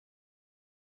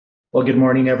Well, good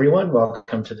morning, everyone.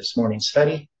 Welcome to this morning's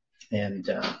study. And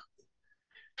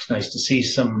it's nice to see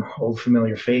some old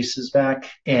familiar faces back.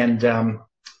 And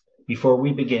before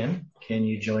we begin, can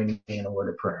you join me in a word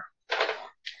of prayer?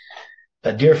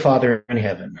 Dear Father in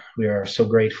heaven, we are so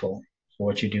grateful for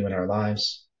what you do in our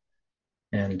lives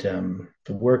and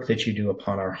the work that you do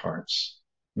upon our hearts.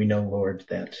 We know, Lord,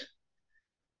 that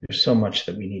there's so much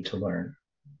that we need to learn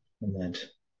and that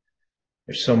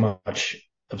there's so much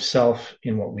of self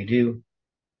in what we do.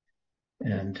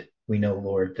 And we know,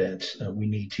 Lord, that we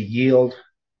need to yield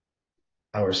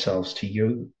ourselves to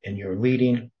you and your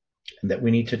leading, and that we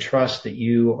need to trust that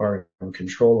you are in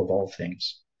control of all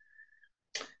things.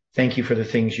 Thank you for the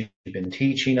things you've been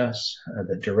teaching us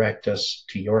that direct us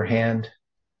to your hand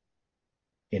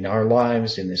in our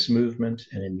lives, in this movement,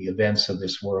 and in the events of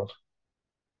this world.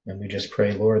 And we just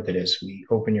pray, Lord, that as we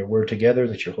open your word together,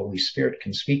 that your Holy Spirit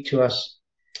can speak to us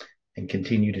and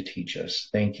continue to teach us.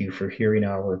 Thank you for hearing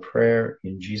our prayer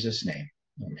in Jesus' name.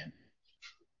 Amen.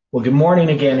 Well, good morning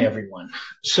again, everyone.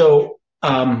 So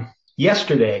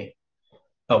yesterday,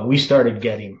 I started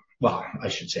getting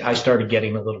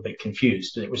a little bit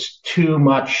confused. It was too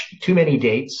many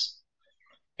dates.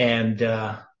 And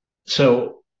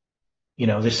so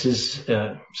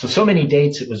many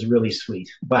dates, it was really sweet.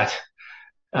 But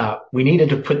we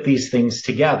needed to put these things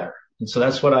together. And so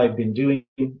that's what I've been doing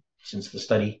since the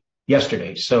study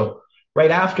yesterday. So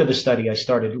right after the study, I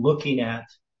started looking at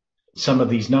some of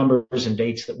these numbers and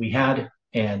dates that we had,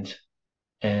 and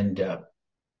I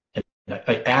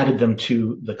added them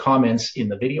to the comments in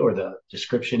the video, or the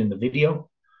description in the video,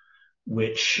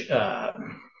 which I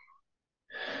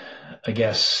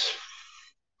guess,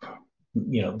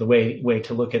 the way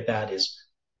to look at that is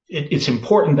it's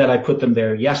important that I put them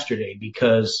there yesterday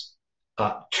because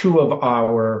two of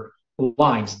our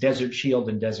lines, Desert Shield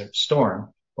and Desert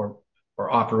Storm, or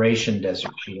Operation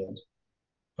Desert Shield,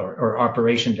 or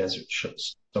Operation Desert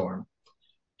Storm.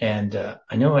 And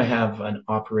I know I have an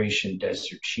Operation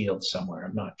Desert Shield somewhere.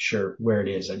 I'm not sure where it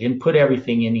is. I didn't put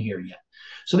everything in here yet.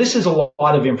 So this is a lot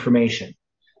of information.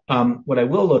 What I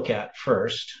will look at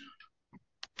first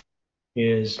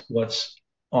is what's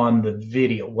on the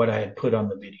video, what I had put on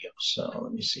the video. So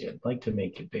let me see. I'd like to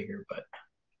make it bigger, but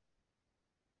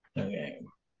okay.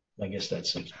 I guess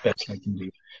that's the best I can do.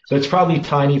 So it's probably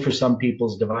tiny for some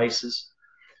people's devices.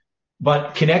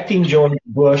 But connecting George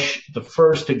Bush the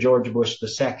first to George Bush the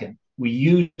second, we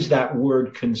use that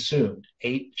word consumed,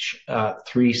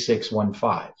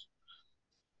 H3615.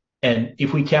 And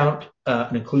if we count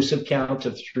an inclusive count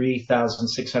of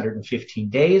 3,615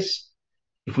 days,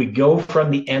 if we go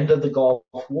from the end of the Gulf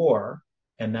War,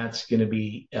 and that's going to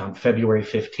be on February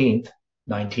 15th,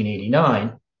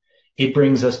 1989, it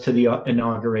brings us to the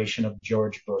inauguration of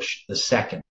George Bush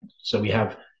II. So we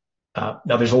have, now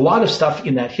there's a lot of stuff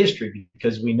in that history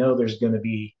because we know there's going to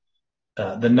be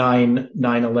the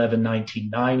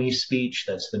 9/11/1990 speech.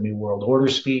 That's the New World Order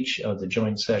speech of the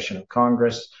joint session of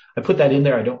Congress. I put that in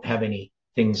there. I don't have any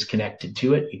things connected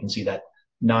to it. You can see that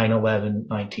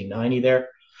 9/11/1990 there.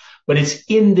 But it's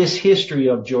in this history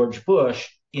of George Bush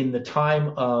in the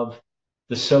time of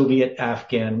the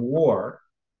Soviet-Afghan War,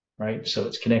 right? So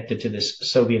it's connected to this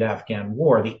Soviet-Afghan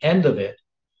War. The end of it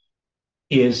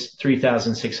is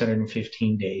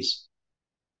 3,615 days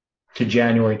to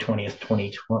January 20th,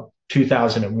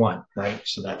 2001, right?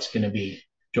 So that's going to be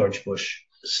George Bush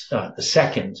the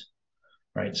second,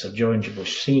 right? So George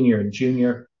Bush Sr. and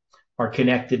Jr. are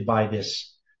connected by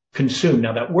this consumed.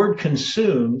 Now that word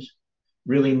consumed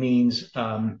really means,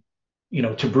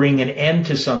 to bring an end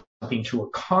to something, to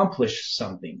accomplish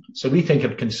something. So we think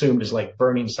of consumed as like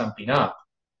burning something up.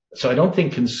 So I don't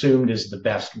think consumed is the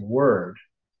best word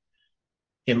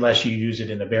unless you use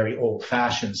it in a very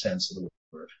old-fashioned sense of the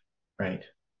word, right?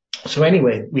 So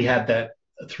anyway, we had that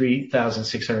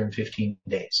 3,615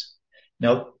 days.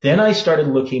 Now, then I started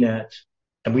looking at,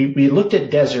 and we looked at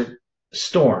Desert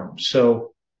Storm.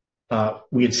 So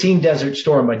we had seen Desert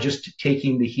Storm by just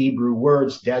taking the Hebrew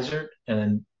words desert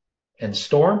and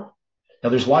storm. Now,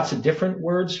 there's lots of different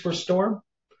words for storm,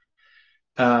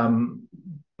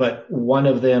 but one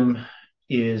of them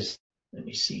is, let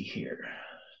me see here.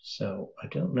 So I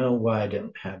don't know why I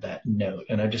don't have that note,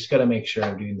 and I just got to make sure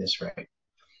I'm doing this right.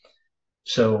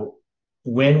 So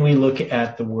when we look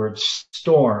at the word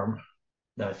storm,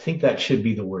 I think that should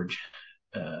be the word.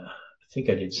 I think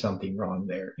I did something wrong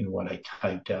there in what I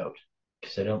typed out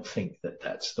because I don't think that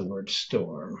that's the word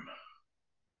storm.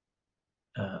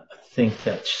 I think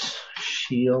that's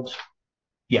shield.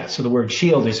 Yeah, so the word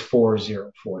shield is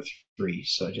 4043.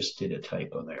 So I just did a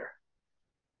typo there.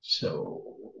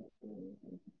 So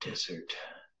Desert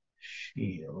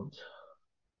Shield.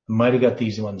 Might have got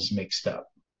these ones mixed up.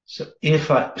 So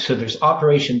there's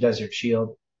Operation Desert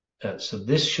Shield. So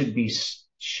this should be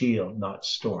Shield, not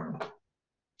Storm.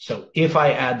 So if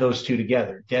I add those two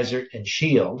together, Desert and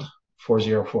Shield,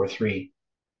 4043,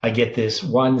 I get this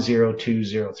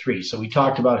 10203. So we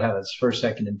talked about how that's first,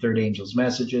 second, and third angels'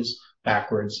 messages.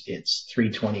 Backwards, it's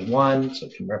 321, so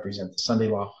it can represent the Sunday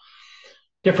law.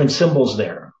 Different symbols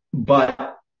there.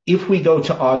 But if we go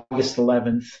to August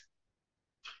 11th,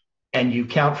 and you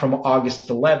count from August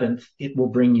 11th, it will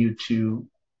bring you to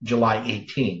July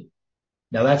 18.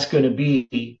 Now that's going to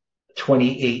be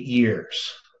 28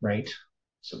 years, right?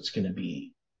 So it's going to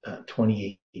be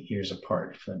 28 years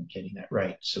apart, if I'm getting that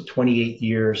right. So 28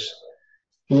 years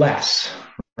less,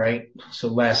 right? So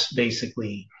less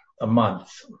basically a month,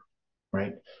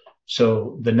 right?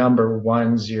 So the number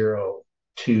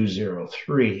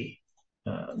 10203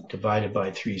 divided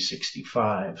by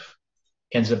 365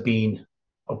 ends up being,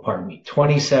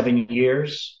 27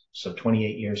 years. So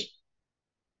 28 years.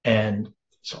 And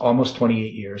so almost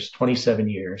 28 years, 27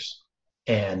 years,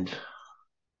 and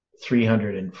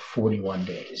 341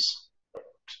 days.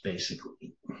 It's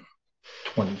basically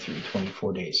 23,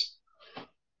 24 days.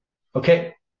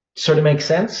 Okay, sort of makes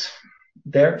sense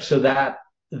there. So that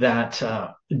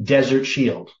Desert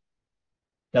Shield.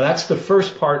 Now that's the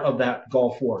first part of that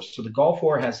Gulf War. So the Gulf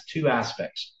War has two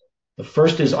aspects. The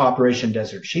first is Operation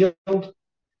Desert Shield,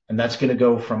 and that's going to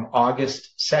go from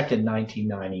August 2nd,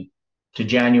 1990 to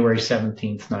January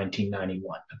 17th,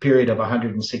 1991, a period of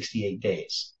 168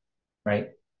 days,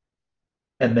 right?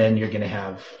 And then you're going to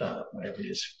have, whatever it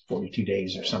is, 42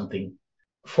 days or something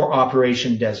for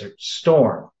Operation Desert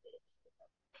Storm,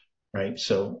 right?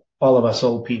 So all of us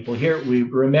old people here, we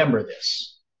remember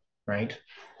this, right?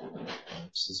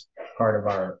 This is part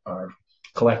of our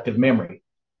collective memory.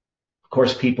 Of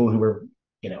course, people who were,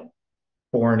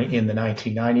 born in the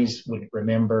 1990s wouldn't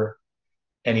remember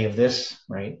any of this,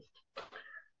 right?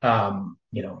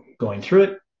 Going through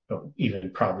it,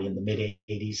 even probably in the mid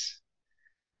 80s.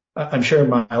 I'm sure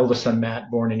my oldest son,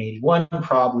 Matt, born in 81,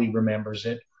 probably remembers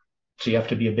it. So you have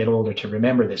to be a bit older to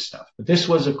remember this stuff. But this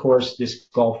was, of course, this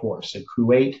Gulf War. So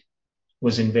Kuwait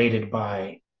was invaded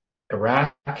by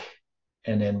Iraq,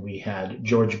 and then we had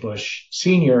George Bush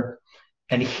Sr.,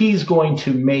 and he's going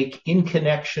to make, in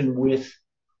connection with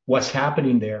what's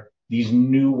happening there, these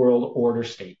New World Order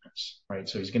statements, right?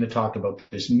 So he's going to talk about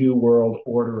this New World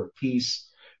Order of peace,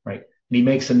 right? And he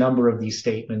makes a number of these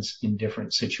statements in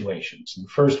different situations. And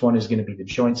the first one is going to be the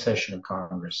joint session of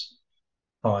Congress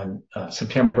on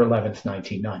September 11th,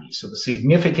 1990. So the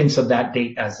significance of that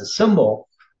date as a symbol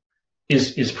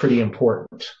is pretty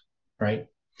important, right?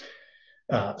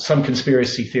 Some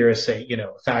conspiracy theorists say,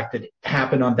 the fact that it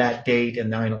happened on that date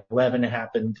and 9/11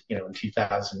 happened, in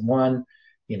 2001,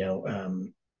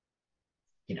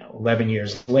 11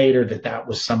 years later, that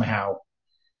was somehow,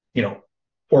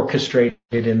 orchestrated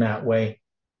in that way.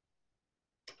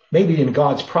 Maybe in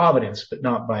God's providence, but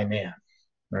not by man,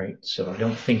 right? So I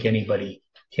don't think anybody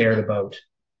cared about,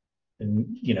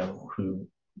 who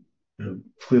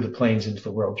flew the planes into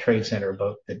the World Trade Center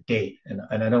about the date. And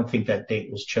I don't think that date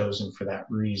was chosen for that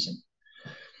reason.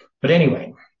 But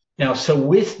anyway, now, so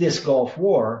with this Gulf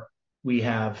War, we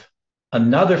have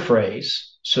another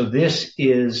phrase. So this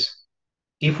is,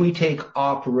 if we take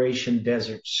Operation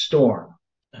Desert Storm,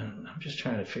 and I'm just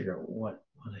trying to figure out what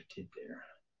I did there.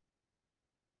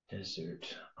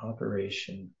 Desert,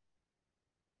 Operation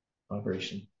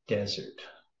Desert.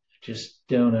 Just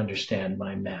don't understand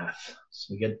my math.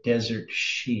 So we got Desert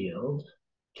Shield.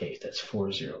 Okay, that's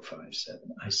 4057.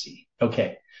 I see.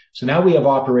 Okay, so now we have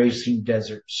Operation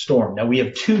Desert Storm. Now we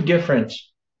have two different,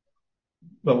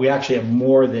 but we actually have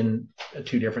more than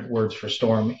two different words for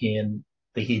storm in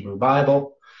the Hebrew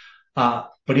Bible.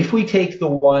 But if we take the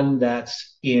one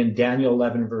that's in Daniel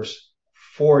 11, verse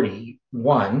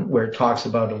 41, where it talks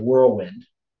about a whirlwind,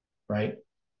 right?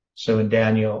 So in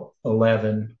Daniel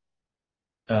 11,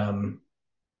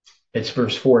 it's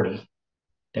verse 40,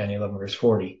 Daniel 11, verse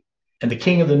 40. And the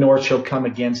king of the north shall come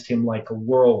against him like a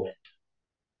whirlwind,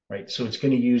 right? So it's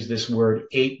going to use this word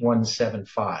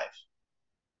 8175,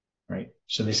 right?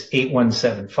 So this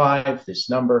 8175, this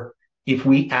number, if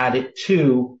we add it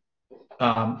to,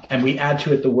 and we add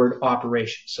to it the word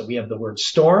operation. So we have the word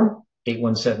storm,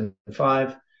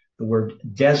 8175, the word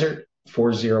desert,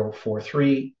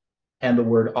 4043, and the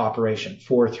word operation,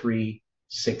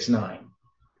 4369.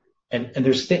 And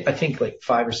there's, I think, like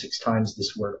 5 or 6 times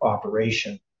this word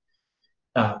operation,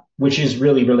 which is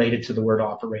really related to the word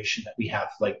operation that we have,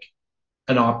 like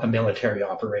a military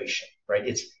operation, right?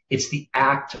 It's the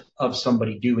act of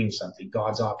somebody doing something,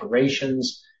 God's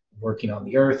operations, working on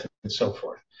the earth, and so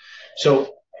forth.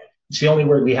 So It's the only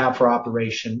word we have for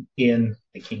operation in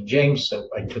the King James. So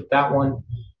I took that one.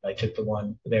 I took the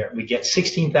one there. We get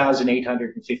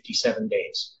 16,857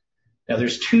 days. Now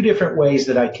there's two different ways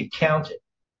that I could count it.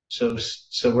 So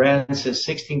Rand says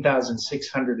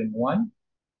 16,601.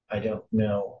 I don't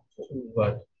know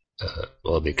what.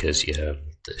 Well, because you have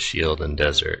the shield and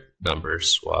desert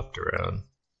numbers swapped around.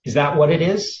 Is that what it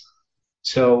is?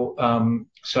 So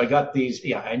I got these.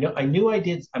 Yeah, I knew I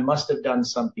did. I must have done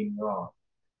something wrong.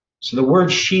 So the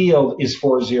word shield is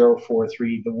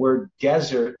 4043. The word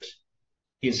desert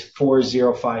is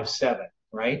 4057,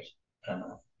 right?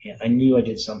 Yeah, I knew I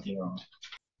did something wrong.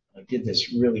 I did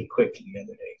this really quick the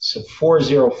other day. So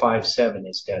 4057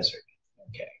 is desert.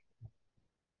 Okay.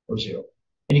 40.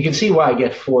 And you can see why I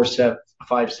get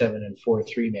 457 and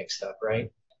 43 mixed up,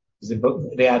 right? Because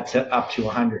they add up to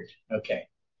 100. Okay.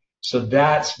 So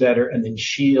that's better. And then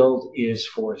shield is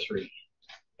 43.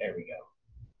 There we go.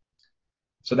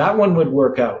 So that one would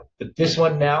work out. But this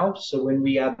one now, so when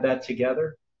we add that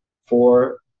together,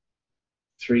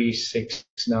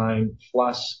 4,369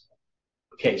 plus.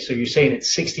 Okay, so you're saying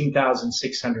it's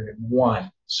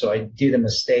 16,601. So I did a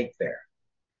mistake there,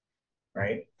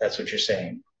 right? That's what you're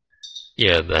saying.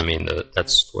 Yeah, I mean,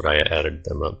 that's what I added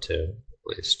them up to, at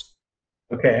least.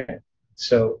 Okay,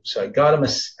 so I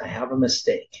have a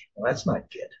mistake. Well, that's not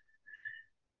good.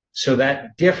 So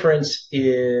that difference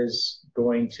is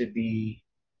going to be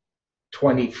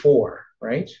 24,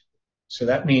 right? So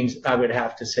that means I would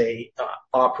have to say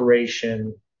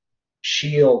Operation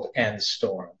Shield and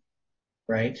Storm,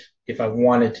 right? If I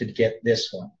wanted to get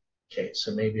this one. Okay,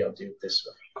 so maybe I'll do it this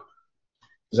way.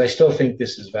 Because I still think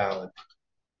this is valid.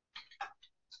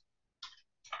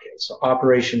 Okay, so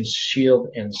Operation Shield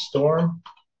and Storm.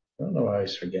 I don't know why I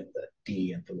always forget the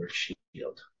D at the word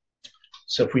shield.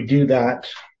 So if we do that,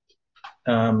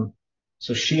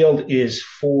 so shield is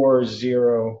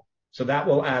 40. So that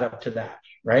will add up to that,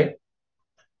 right?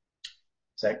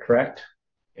 Is that correct?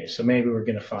 Okay, so maybe we're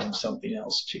going to find something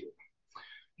else too.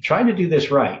 I'm trying to do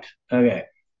this right. Okay.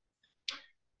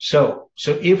 So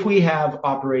if we have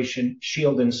Operation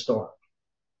Shield and Storm,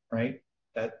 right?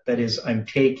 That is, I'm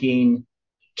taking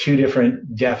two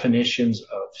different definitions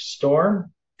of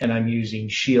storm and I'm using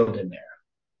shield in there.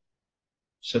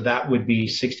 So that would be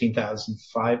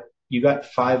 16,005. You got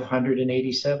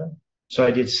 587. So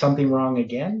I did something wrong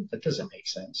again? That doesn't make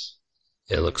sense.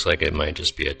 It looks like it might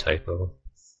just be a typo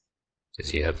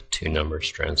because you have two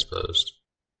numbers transposed.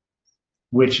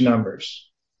 Which numbers?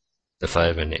 The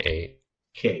 5 and the 8.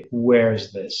 Okay,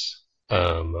 where's this?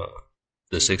 The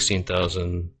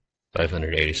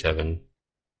 16,587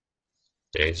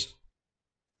 days.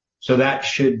 So that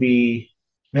should be,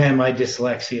 man, my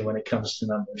dyslexia when it comes to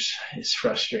numbers is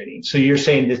frustrating. So you're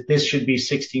saying that this should be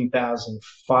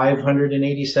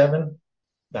 16,587?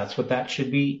 That's what that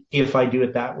should be if I do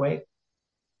it that way?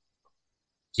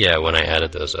 Yeah, when I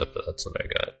added those up, that's what I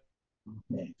got.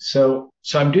 Okay. So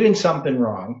I'm doing something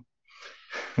wrong.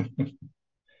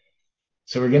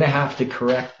 So we're going to have to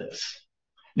correct this.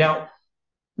 Now,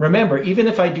 remember, even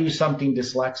if I do something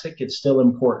dyslexic, it's still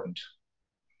important,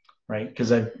 right?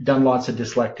 Because I've done lots of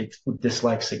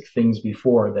dyslexic things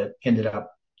before that ended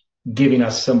up giving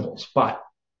us symbols. But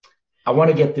I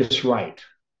want to get this right.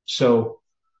 So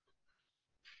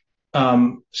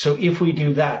if we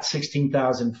do that,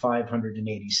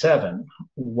 16,587,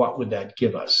 what would that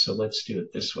give us? So let's do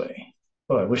it this way.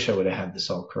 Oh, I wish I would have had this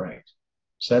all correct.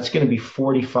 So that's going to be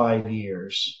 45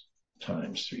 years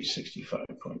times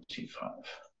 365.25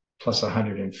 plus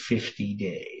 150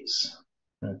 days.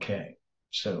 Okay,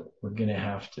 so we're going to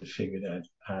have to figure that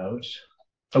out.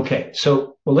 Okay,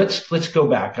 so well, let's go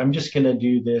back. I'm just going to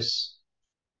do this.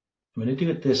 I'm going to do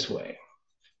it this way.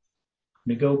 I'm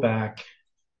going to go back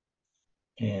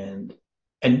and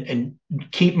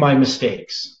keep my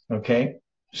mistakes. Okay,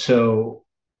 so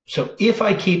if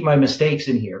I keep my mistakes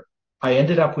in here, I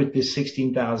ended up with this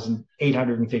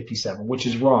 16,857, which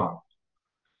is wrong.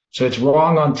 So it's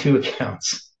wrong on two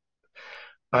accounts.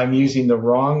 I'm using the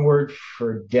wrong word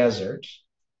for desert,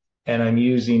 and I'm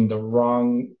using the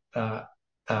wrong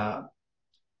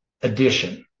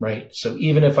addition, right? So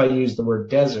even if I use the word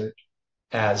desert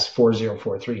as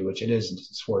 4043, which it isn't,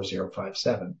 it's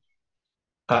 4057,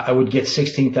 I would get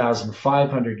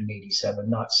 16,587,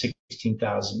 not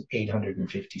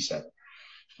 16,857,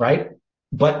 right?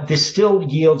 But this still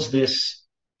yields these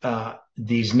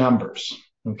numbers,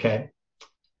 okay?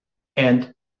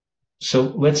 And so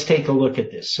let's take a look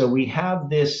at this. So we have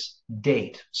this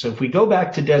date. So if we go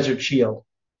back to Desert Shield,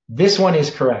 this one is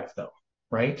correct though,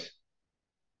 right?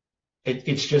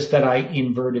 It's just that I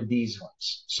inverted these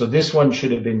ones. So this one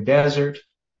should have been desert,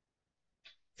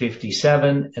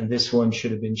 57, and this one should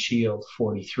have been shield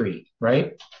 43,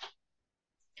 right?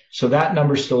 So that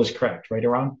number still is correct, right,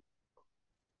 Iran?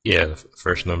 Yeah, the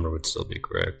first number would still be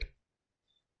correct.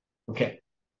 Okay.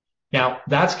 Now,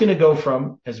 that's going to go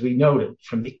from, as we noted,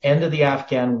 from the end of the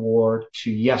Afghan war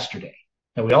to yesterday.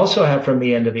 And we also have from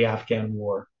the end of the Afghan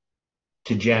war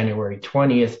to January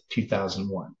 20th,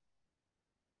 2001.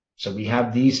 So we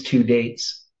have these two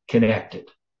dates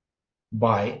connected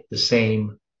by the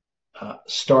same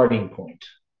starting point.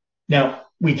 Now,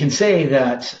 we can say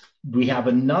that we have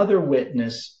another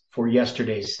witness for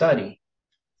yesterday's study,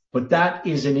 but that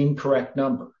is an incorrect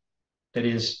number. That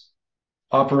is,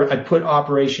 I put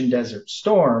Operation Desert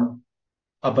Storm,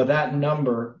 but that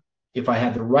number, if I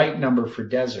had the right number for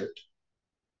desert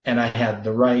and I had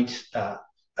the right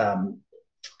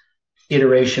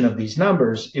iteration of these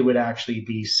numbers, it would actually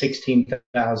be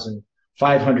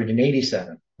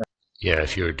 16,587. Yeah,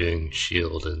 if you were doing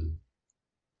shield and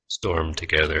storm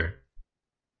together.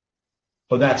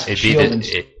 Oh, that's shield and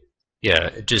storm. Yeah,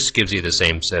 it just gives you the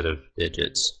same set of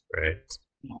digits, right?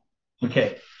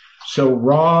 Okay, so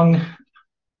wrong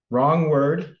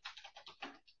word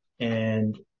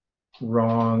and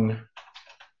wrong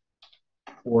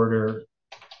order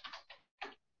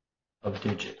of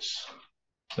digits.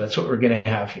 So that's what we're going to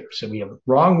have here. So we have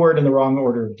wrong word and the wrong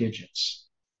order of digits.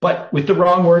 But with the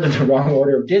wrong word and the wrong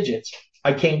order of digits,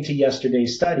 I came to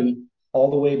yesterday's study all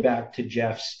the way back to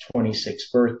Jeff's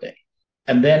 26th birthday.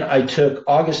 And then I took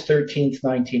August 13th,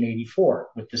 1984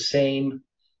 with the same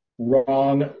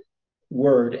wrong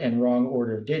word and wrong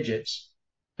order of digits.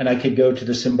 And I could go to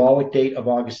the symbolic date of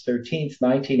August 13th,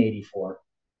 1984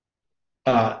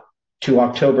 to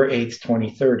October 8th,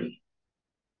 2030.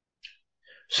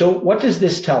 So what does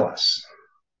this tell us?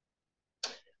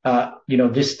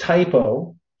 This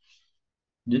typo,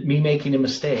 me making a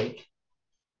mistake,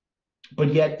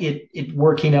 but yet it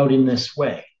working out in this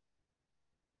way,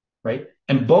 right?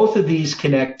 And both of these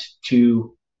connect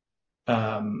to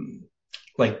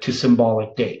to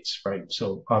symbolic dates, right?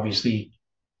 So obviously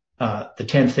the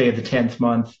 10th day of the 10th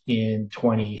month in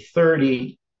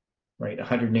 2030, right?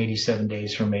 187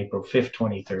 days from April 5th,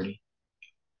 2030.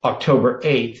 October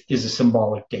 8th is a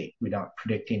symbolic date. We're not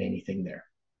predicting anything there.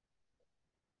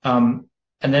 And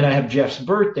then I have Jeff's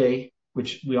birthday,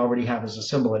 which we already have as a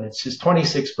symbol, and it's his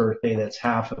 26th birthday. That's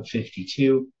half of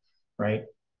 52, right?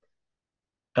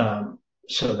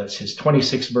 So that's his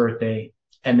 26th birthday.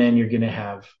 And then you're going to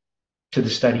have to the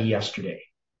study yesterday.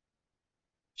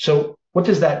 So what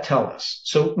does that tell us?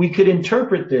 So we could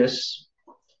interpret this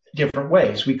different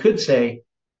ways. We could say,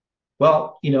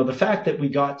 well, the fact that we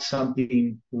got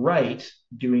something right,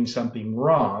 doing something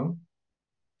wrong,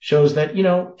 shows that,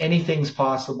 anything's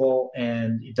possible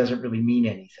and it doesn't really mean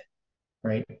anything,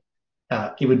 right?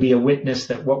 It would be a witness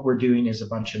that what we're doing is a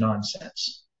bunch of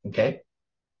nonsense, okay?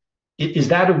 Is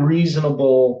that a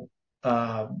reasonable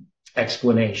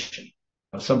explanation?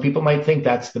 Some people might think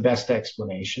that's the best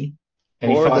explanation.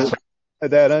 Any thoughts?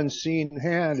 That unseen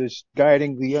hand is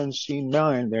guiding the unseen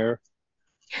mind there.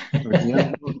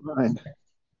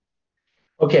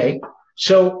 Okay,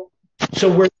 so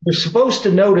we're supposed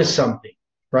to notice something,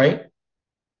 right?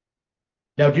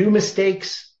 Now, do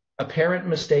apparent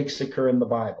mistakes occur in the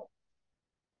Bible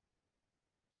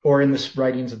or in the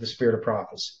writings of the Spirit of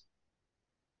Prophecy?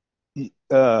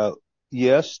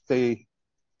 Yes, that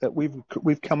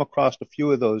we've come across a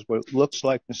few of those where it looks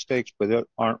like mistakes, but they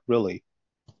aren't really.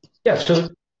 Yeah, so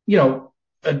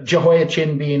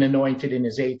Jehoiachin being anointed in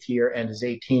his 8th year and his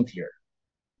 18th year,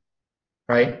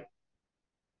 right?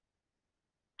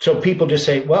 So people just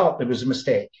say, well, it was a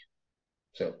mistake.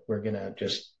 So we're going to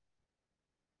just,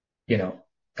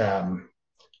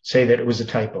 say that it was a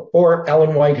typo. Or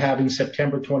Ellen White having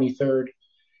September 23rd,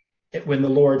 when the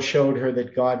Lord showed her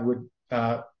that God would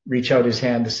reach out his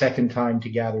hand the second time to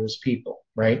gather his people,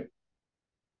 right?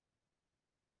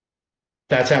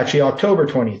 That's actually October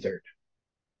 23rd.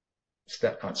 It's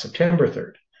not September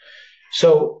 3rd.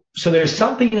 So there's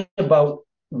something about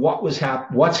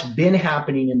what's been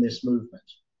happening in this movement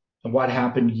and what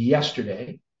happened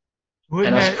yesterday.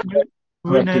 Wouldn't that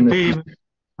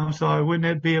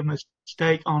be a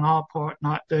mistake on our part,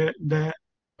 not that?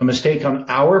 A mistake on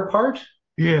our part?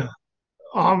 Yeah.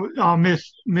 Our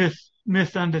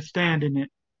misunderstanding it.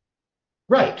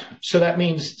 Right. So that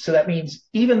means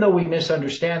even though we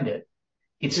misunderstand it,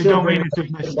 it don't mean it's a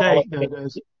mistake, though,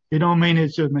 does it? It don't mean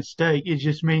it's a mistake. It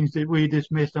just means that we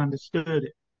just misunderstood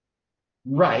it.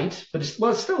 Right. But it's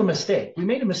still a mistake. We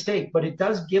made a mistake, but it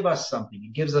does give us something.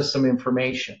 It gives us some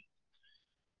information.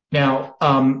 Now,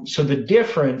 so the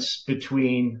difference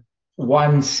between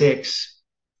 1-6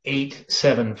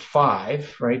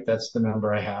 16875, right? That's the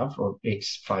number I have, or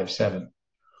 857.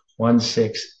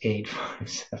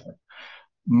 16857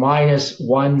 minus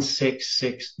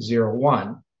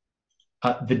 16601.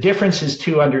 The difference is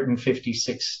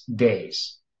 256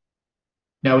 days.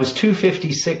 Now, is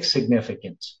 256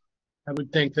 significant? I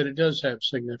would think that it does have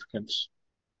significance.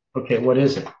 Okay, what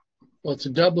is it? Well, it's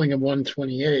a doubling of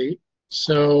 128.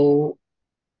 So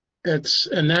that's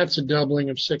a doubling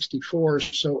of 64.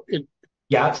 So it.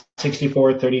 Yeah,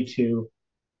 64, 32,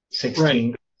 16,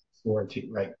 right. 4, 2,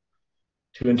 right.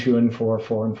 2 and 2 and 4,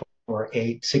 4 and 4,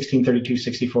 8, 16, 32,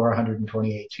 64,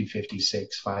 128,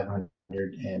 256,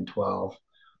 512,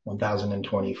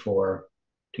 1024,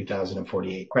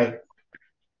 2048, right?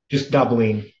 Just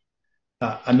doubling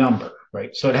a number,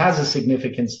 right? So it has a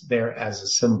significance there as a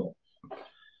symbol.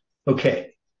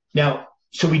 Okay, now,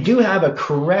 so we do have a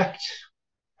correct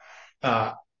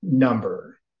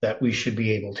number that we should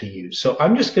be able to use. So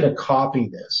I'm just going to copy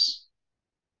this,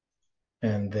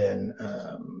 and then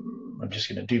I'm just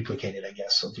going to duplicate it, I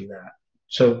guess. I'll do that.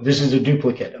 So this is a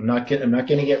duplicate. I'm not going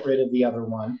to get rid of the other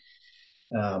one.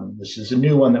 This is a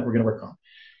new one that we're going to work on.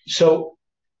 So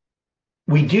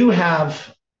we do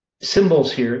have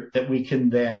symbols here that we can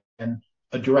then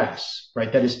address,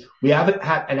 right? That is, we haven't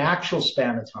had an actual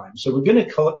span of time. So we're going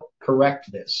to correct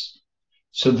this.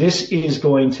 So this is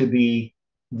going to be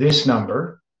this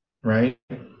number, right?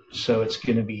 So it's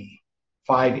going to be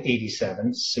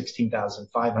 587,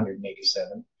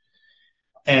 16,587.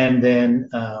 And then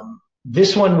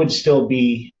this one would still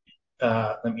be,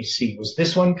 let me see, was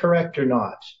this one correct or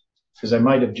not? Because I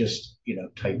might have just,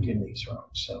 typed in these wrong.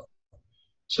 So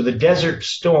the Desert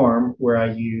Storm, where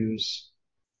I use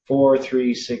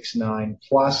 4369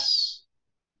 plus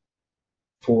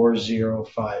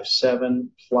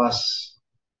 4057 plus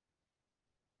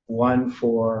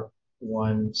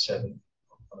 1417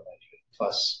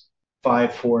 plus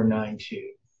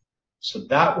 5492. So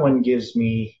that one gives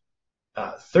me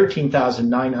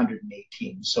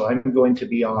 13,918. So I'm going to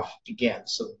be off again.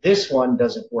 So this one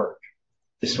doesn't work,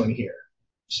 this one here.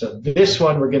 So this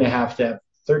one, we're going to have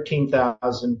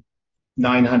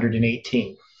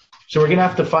 13,918. So we're going to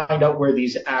have to find out where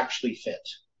these actually fit,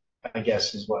 I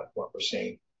guess is what we're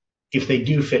saying, if they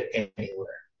do fit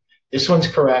anywhere. This one's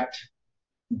correct.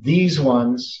 These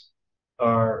ones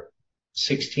are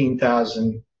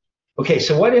 16,000. Okay,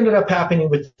 so what ended up happening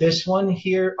with this one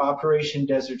here, Operation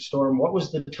Desert Storm? What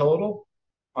was the total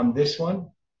on this one?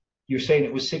 You're saying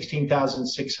it was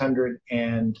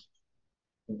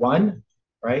 16,601,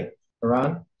 right,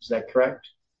 Iran? Is that correct?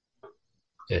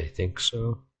 I think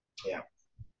so. Yeah.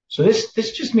 So this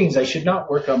just means I should not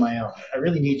work on my own. I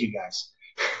really need you guys.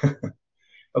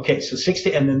 Okay, so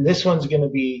 60, and then this one's going to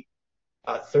be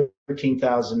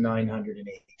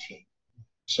 13,918.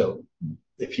 So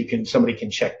if you can, somebody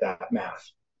can check that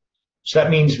math. So that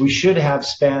means we should have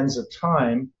spans of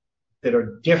time that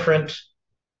are different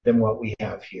than what we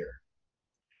have here.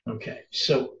 Okay,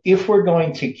 so if we're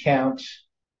going to count,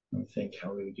 I think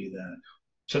how we would do that.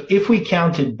 So if we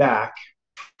counted back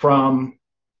from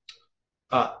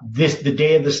the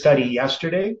day of the study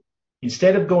yesterday,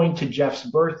 instead of going to Jeff's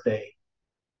birthday,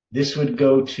 this would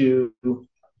go to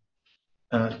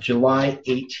July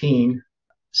 18,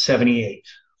 78.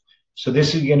 So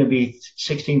this is going to be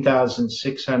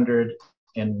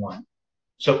 16,601.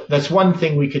 So that's one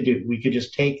thing we could do. We could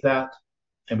just take that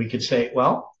and we could say,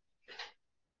 well,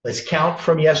 let's count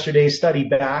from yesterday's study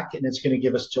back, and it's going to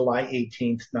give us July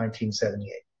 18th,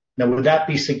 1978. Now, would that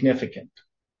be significant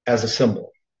as a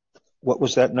symbol? What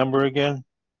was that number again?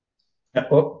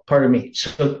 Oh, pardon me.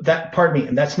 So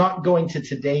and that's not going to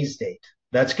today's date.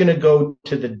 That's going to go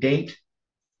to the date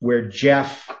where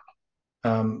Jeff,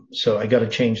 so I got to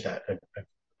change that.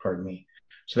 Pardon me.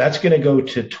 So that's going to go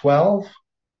to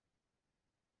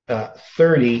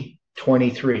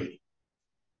 12/30/23,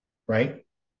 right?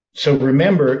 So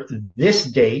remember this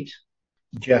date,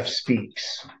 Jeff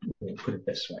speaks. Let me put it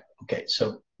this way. Okay,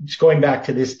 so it's going back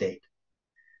to this date.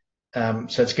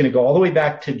 So it's going to go all the way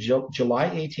back to July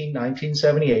 18,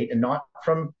 1978, and not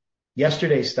from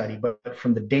yesterday's study, but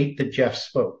from the date that Jeff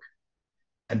spoke.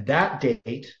 And that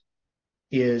date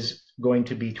is going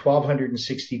to be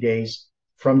 1,260 days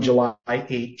from July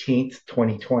 18th,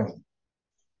 2020.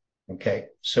 Okay,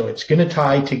 so it's going to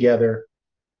tie together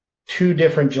two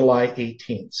different July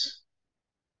 18ths.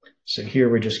 So here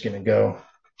we're just going to go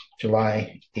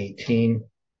July 18,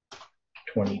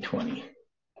 2020.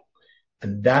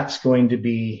 And that's going to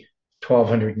be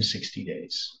 1,260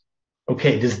 days.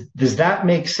 Okay, does that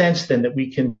make sense then, that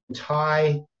we can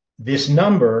tie this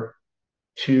number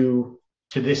to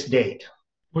this date?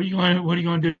 What are you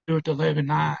going to do with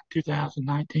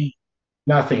 11/9/2019?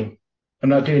 Nothing. I'm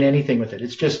not doing anything with it.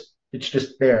 It's just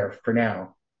there for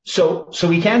now. So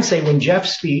we can say when Jeff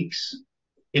speaks,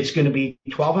 it's going to be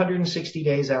 1,260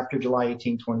 days after July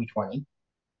 18, 2020.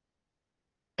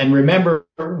 And remember,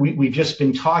 we've just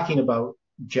been talking about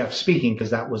Jeff speaking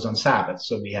because that was on Sabbath.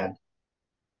 So we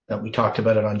talked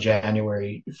about it on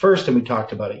January 1st and we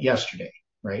talked about it yesterday,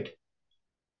 right?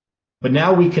 But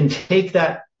now we can take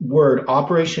that word,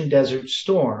 Operation Desert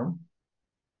Storm,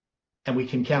 and we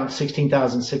can count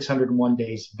 16,601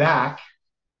 days back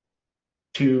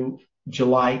to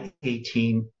July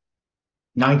 18,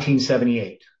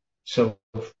 1978. So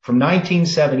from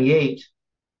 1978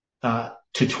 to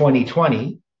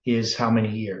 2020 is how many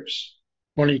years?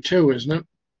 22, isn't it?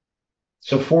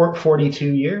 So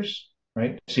 42 years,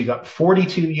 right? So you got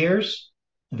 42 years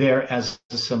there as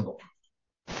a symbol.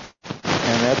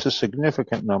 And that's a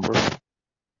significant number.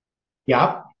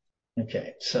 Yeah.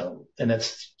 Okay. So, and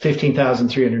that's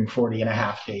 15,340 and a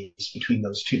half days between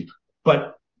those two.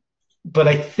 But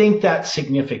I think that's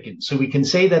significant. So we can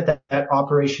say that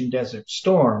Operation Desert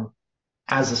Storm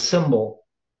as a symbol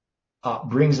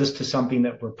brings us to something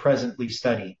that we're presently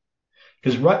studying.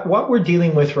 Because what we're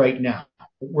dealing with right now,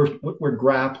 what we're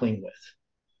grappling with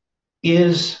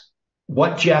is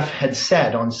what Jeff had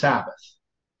said on Sabbath,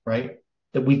 right?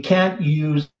 That we can't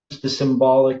use the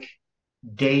symbolic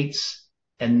dates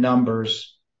and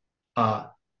numbers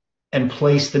and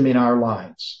place them in our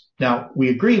lives. Now, we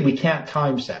agree we can't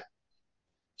time set.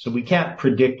 So we can't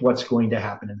predict what's going to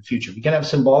happen in the future. We can have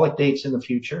symbolic dates in the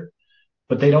future,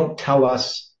 but they don't tell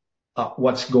us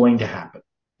what's going to happen.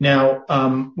 Now,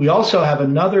 we also have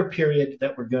another period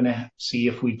that we're going to see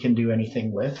if we can do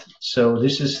anything with. So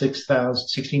this is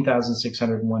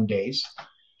 16,601 days.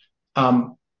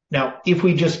 Now, if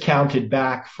we just counted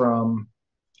back from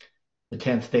the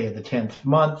 10th day of the 10th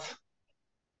month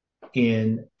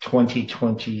in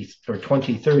 2020 or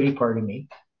 2030, pardon me.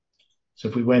 So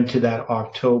if we went to that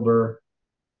October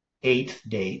 8th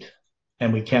date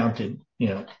and we counted,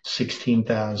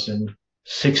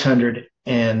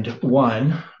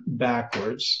 16,601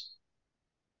 backwards,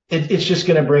 it's just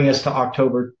going to bring us to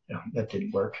October. Oh, that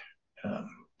didn't work.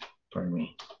 Pardon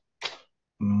me.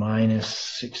 Minus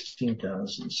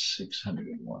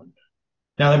 16,601.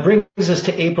 Now that brings us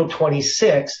to April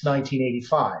 26,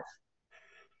 1985.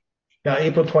 Now,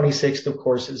 April 26th, of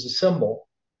course, is a symbol.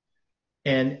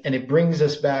 And it brings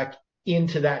us back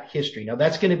into that history. Now,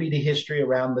 that's going to be the history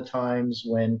around the times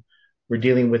when we're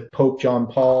dealing with Pope John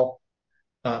Paul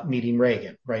meeting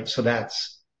Reagan, right? So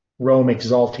that's Rome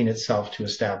exalting itself to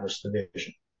establish the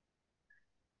vision.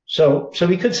 So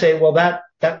we could say, well, that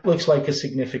looks like a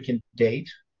significant date.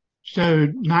 So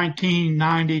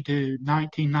 1990 to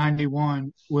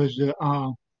 1991 was the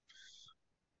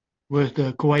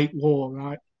Kuwait War,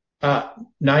 right?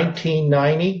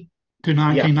 1990 to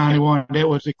 1991, that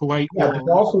was the Kuwait War. The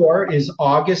Gulf War is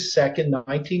August 2nd,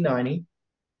 1990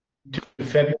 to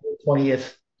February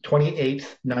 28th,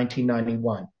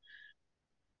 1991.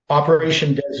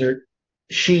 Operation Desert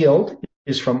Shield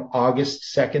is from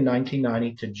August 2nd,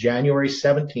 1990 to January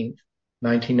 17th,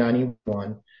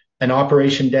 1991. And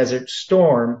Operation Desert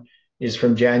Storm is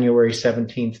from January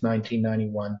 17th,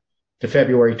 1991 to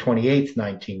February 28th,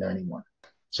 1991.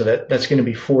 So that's going to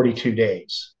be 42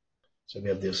 days. So we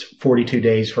have this 42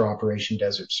 days for Operation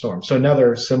Desert Storm. So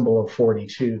another symbol of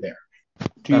 42 there.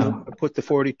 Do you put the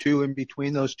 42 in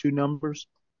between those two numbers?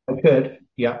 I could,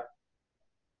 yeah.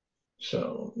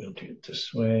 So we'll do it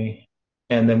this way.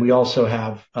 And then we also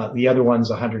have the other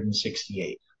one's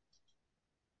 168.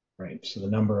 Right, so the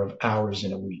number of hours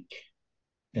in a week.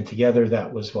 And together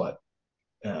that was what?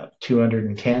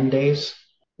 210 days?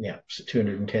 Yeah, so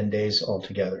 210 days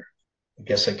altogether. I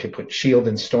guess I could put Shield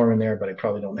and Storm in there, but I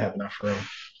probably don't have enough room.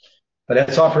 But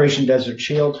that's Operation Desert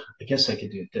Shield. I guess I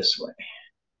could do it this way.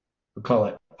 We'll call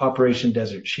it Operation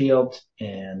Desert Shield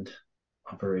and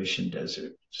Operation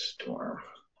Desert Storm.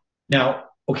 Now,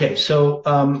 okay, so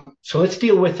let's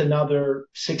deal with another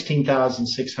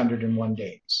 16,601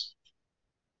 days.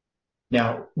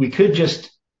 Now, we could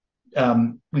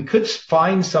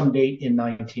find some date in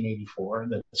 1984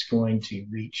 that's going to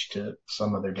reach to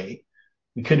some other date.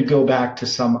 We could go back to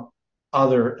some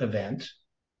other event,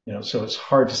 so it's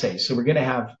hard to say. So we're going to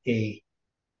have a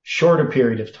shorter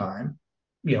period of time.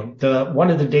 One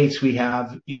of the dates we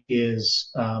have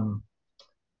is the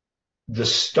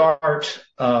start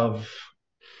of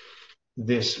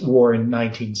this war in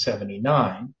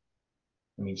 1979.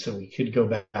 So we could go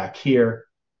back here.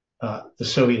 The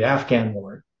Soviet-Afghan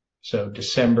War, so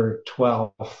December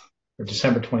 12th or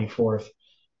December 24th,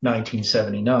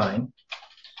 1979,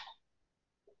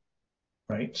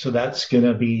 right? So that's going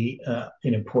to be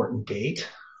an important date.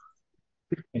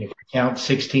 And if we count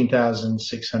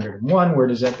 16,601, where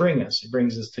does that bring us? It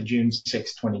brings us to June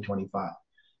 6, 2025.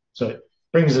 So it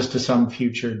brings us to some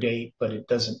future date, but it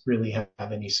doesn't really have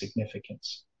any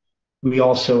significance. We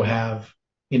also have,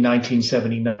 in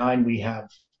 1979, we have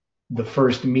the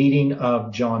first meeting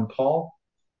of John Paul,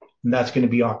 and that's going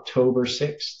to be October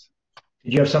 6th.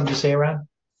 Did you have something to say, Aaron?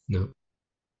 No.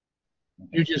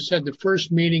 You just said the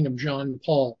first meeting of John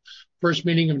Paul. First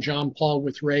meeting of John Paul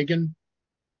with Reagan?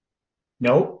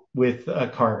 No, with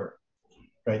Carter.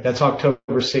 Right, that's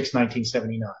October 6,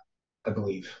 1979, I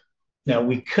believe. Now,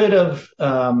 we could have,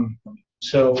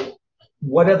 so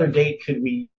what other date could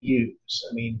we use?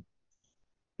 I mean,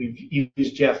 we've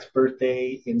used Jeff's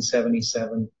birthday in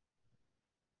 77.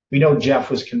 We know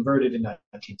Jeff was converted in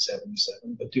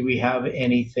 1977, but do we have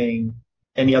any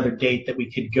other date that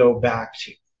we could go back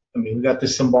to? I mean, we got the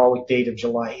symbolic date of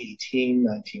July 18,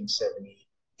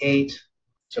 1978.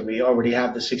 So we already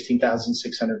have the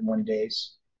 16,601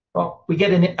 days. Well, we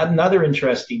get another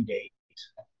interesting date.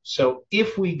 So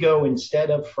if we go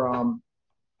instead of from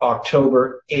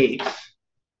October 8th,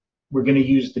 we're going to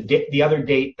use the other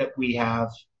date that we have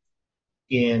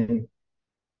in,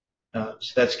 so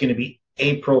that's going to be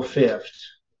April 5th,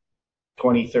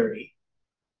 2030.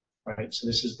 All right, so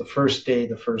this is the first day,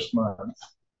 the first month.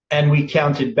 And we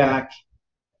counted back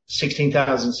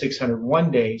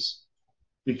 16,601 days.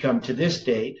 We come to this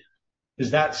date.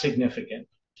 Is that significant?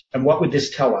 And what would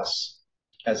this tell us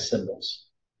as symbols?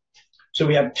 So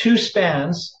we have two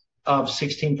spans of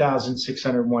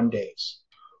 16,601 days.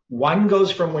 One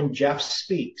goes from when Jeff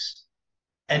speaks.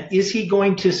 And is he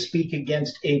going to speak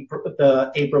against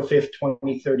the April 5th,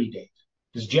 2030 date?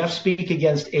 Does Jeff speak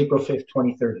against April 5th,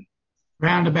 2030?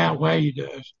 Roundabout way he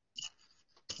does.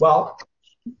 Well,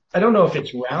 I don't know if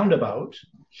it's roundabout.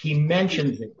 He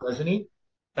mentions it, doesn't he?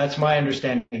 That's my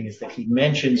understanding, is that he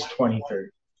mentions 2030.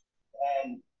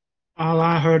 All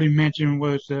I heard him mention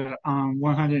was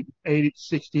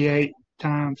 168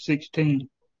 times 16.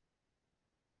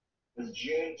 Was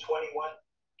June 21?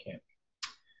 Okay.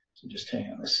 So just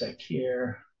hang on a sec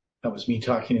here. That was me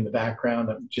talking in the background.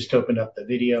 I've just opened up the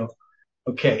video.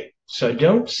 Okay. So I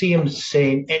don't see him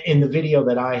saying, in the video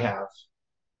that I have,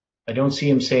 I don't see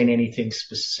him saying anything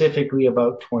specifically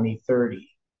about 2030.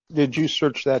 Did you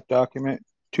search that document?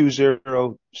 20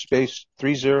 space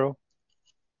 30?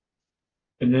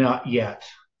 Not yet.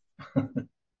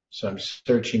 So I'm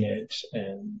searching it,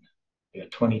 and we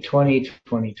got 2020,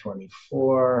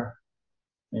 2024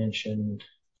 mentioned.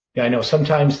 Yeah, I know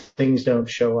sometimes things don't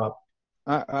show up.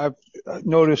 I've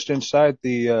noticed inside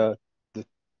the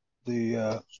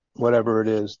whatever it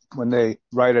is, when they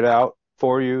write it out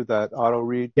for you, that auto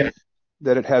read, Yeah.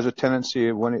 that it has a tendency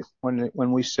of when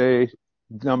we say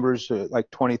numbers like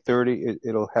 2030,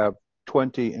 it'll have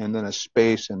 20 and then a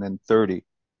space and then 30.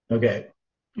 Okay.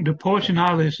 The portion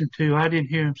I listened to, I didn't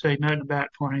hear him say nothing about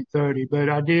 2030, but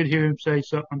I did hear him say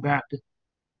something about the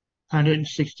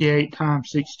 168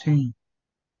 times 16.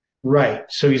 Right.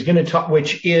 So he's going to talk,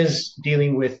 which is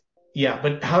dealing with, yeah,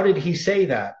 but how did he say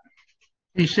that?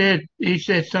 He said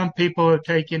some people are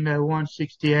taking the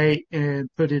 168 and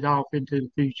put it off into the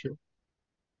future.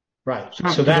 Right.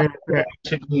 Something So that to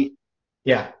to be,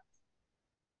 yeah.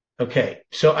 Okay.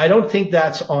 So I don't think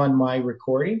that's on my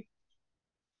recording.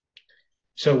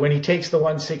 So when he takes the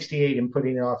 168 and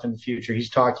putting it off in the future, he's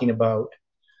talking about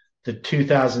the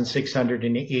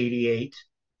 2,688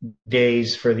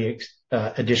 days for the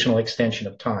additional extension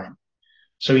of time.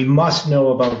 So he must know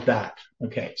about that.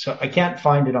 Okay. So I can't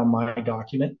find it on my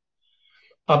document.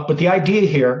 But the idea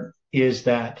here is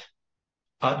that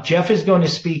Jeff is going to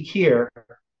speak here,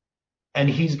 and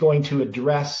he's going to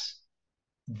address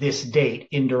this date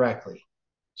indirectly.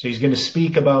 So he's going to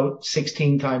speak about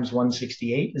 16 times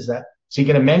 168. Is he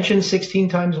going to mention 16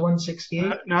 times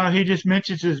 168? No, he just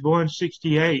mentions his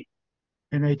 168,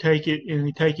 and they take it and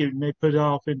they put it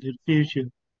off into the future.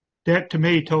 That to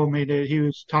me told me that he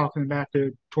was talking about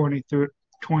the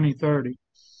 2030.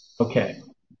 Okay.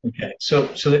 So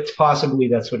that's possibly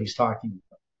that's what he's talking about.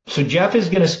 So Jeff is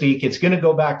going to speak. It's going to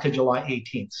go back to July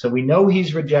 18th. So we know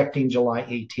he's rejecting July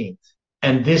 18th.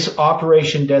 And this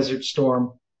Operation Desert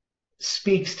Storm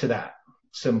speaks to that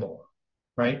symbol,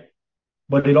 right?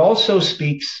 But it also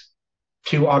speaks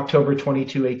to October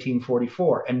 22,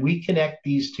 1844. And we connect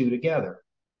these two together.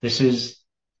 This is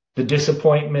the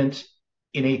disappointment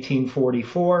in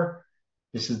 1844.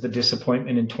 This is the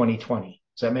disappointment in 2020.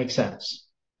 Does that make sense?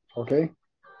 Okay.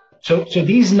 So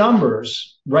these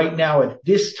numbers right now at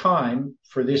this time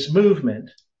for this movement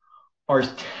are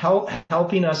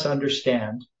helping us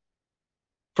understand.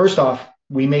 First off,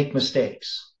 we make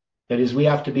mistakes. That is, we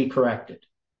have to be corrected.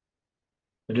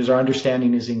 That is, our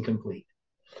understanding is incomplete.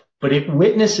 but it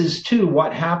witnesses too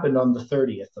what happened on the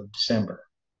 30th of December.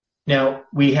 Now,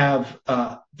 we have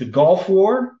the Gulf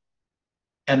War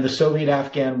and the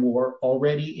Soviet-Afghan War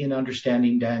already in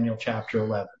understanding Daniel chapter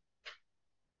 11,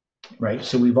 right?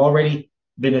 So we've already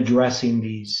been addressing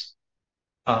these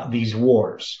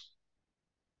wars.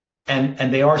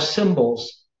 And they are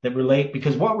symbols that relate,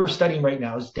 because what we're studying right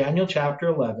now is Daniel chapter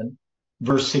 11,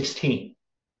 verse 16,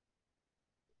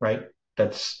 right?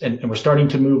 And we're starting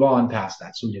to move on past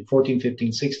that. So we did 14,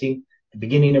 15, 16, the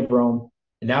beginning of Rome.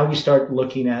 And now we start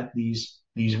looking at these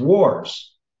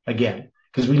wars again,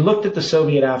 because we looked at the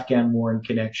Soviet-Afghan War in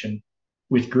connection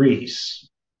with Greece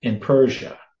and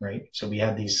Persia, right? So we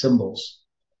had these symbols,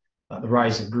 the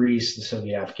rise of Greece, the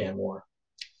Soviet-Afghan War.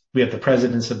 We have the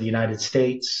presidents of the United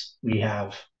States. We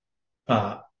have,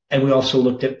 and we also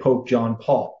looked at Pope John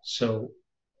Paul. So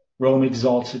Rome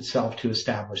exalts itself to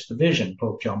establish the vision.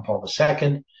 Pope John Paul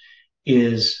II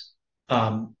is,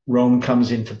 Rome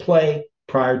comes into play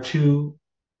prior to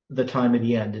the time of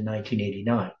the end in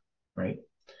 1989, right?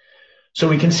 So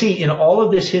we can see in all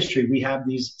of this history, we have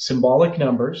these symbolic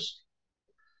numbers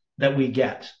that we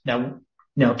get. Now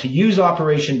to use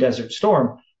Operation Desert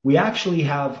Storm, we actually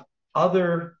have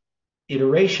other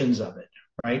iterations of it,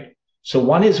 right? So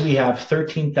one is we have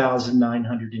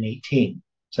 13,918.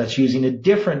 So that's using a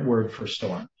different word for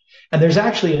storm. And there's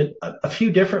actually a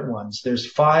few different ones. There's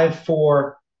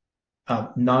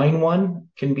 5491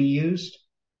 can be used,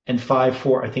 and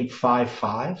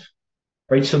 55,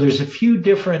 right? So there's a few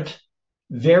different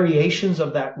variations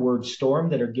of that word storm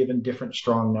that are given different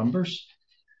strong numbers.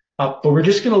 But we're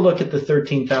just going to look at the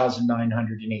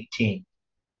 13,918,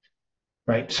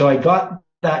 right? So I got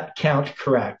that count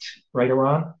correct, right,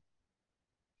 Iran?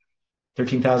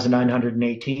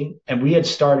 13,918. And we had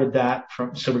started that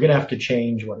from, so we're going to have to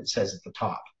change what it says at the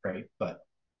top, right? But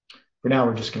for now,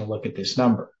 we're just going to look at this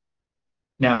number.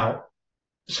 Now,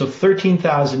 so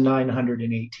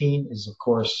 13,918 is, of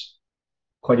course,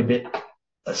 quite a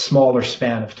smaller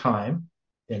span of time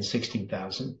than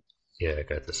 16,000. Yeah, I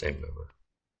got the same number.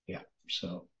 Yeah,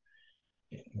 so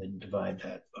and then divide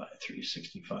that by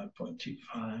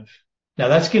 365.25. Now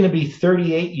that's going to be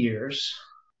 38 years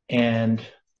and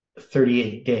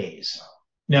 38 days.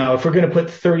 Now, if we're going to put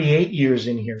 38 years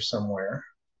in here somewhere,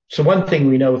 so one thing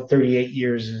we know, 38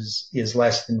 years is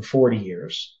less than 40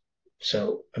 years.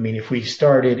 So, I mean, if we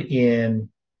started in,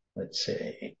 let's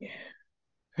say.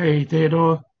 Hey,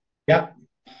 Theodore. Yep.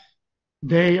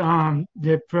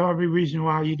 The probably reason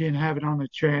why you didn't have it on the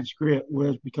transcript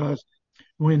was because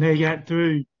when they got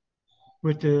through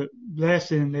with the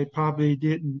lesson, they probably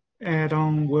didn't add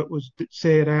on what was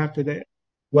said after that.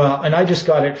 Well, and I just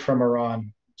got it from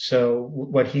Iran, so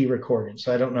what he recorded.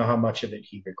 So I don't know how much of it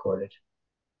he recorded.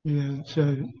 Yeah,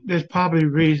 so there's probably a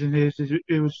reason is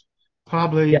it was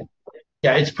probably.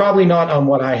 Yeah, it's probably not on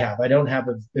what I have. I don't have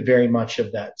very much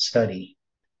of that study.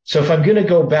 So if I'm going to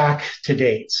go back to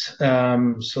dates,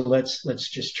 so let's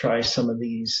just try some of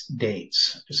these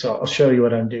dates. So I'll show you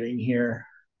what I'm doing here.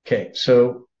 Okay,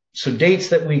 so dates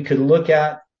that we could look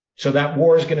at. So that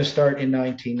war is going to start in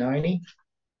 1990.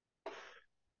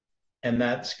 And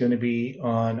that's going to be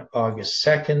on August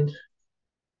 2nd.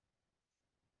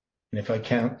 And if I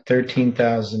count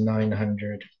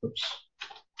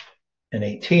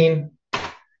 13,918,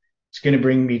 it's going to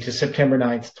bring me to September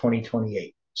 9th,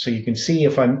 2028. So you can see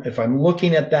if I'm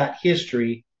looking at that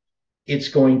history, it's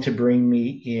going to bring me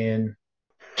in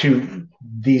to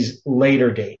these later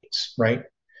dates, right?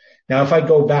 Now, if I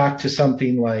go back to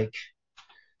something like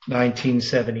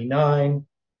 1979,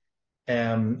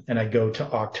 and I go to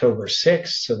October 6th,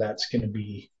 so that's going to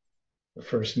be the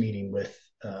first meeting with,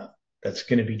 that's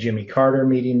going to be Jimmy Carter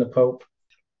meeting the Pope.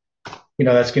 You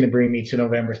know, that's going to bring me to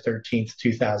November 13th,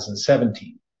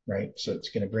 2017, right? So it's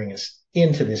going to bring us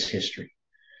into this history.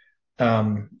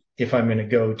 If I'm going to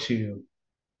go to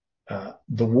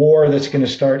the war that's going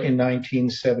to start in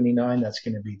 1979, that's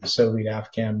going to be the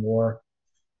Soviet-Afghan War.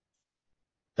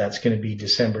 That's going to be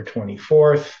December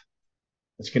 24th.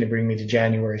 That's going to bring me to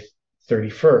January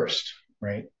 31st,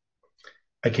 right?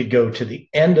 I could go to the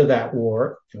end of that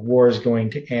war. The war is going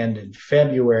to end in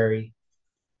February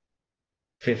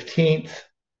 15th,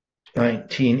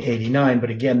 1989. But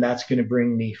again, that's going to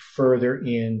bring me further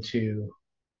into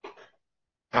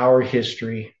our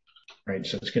history, right?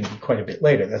 So it's going to be quite a bit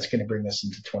later. That's going to bring us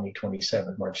into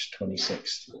 2027, March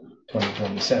 26th,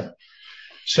 2027.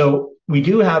 So we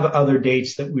do have other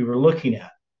dates that we were looking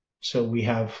at. So we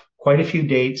have quite a few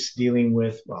dates dealing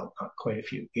with, well, not quite a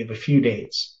few. We have a few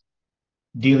dates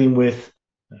dealing with,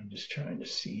 I'm just trying to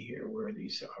see here where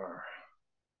these are.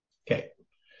 Okay.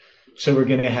 So we're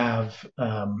going to have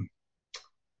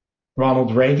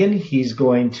Ronald Reagan, he's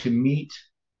going to meet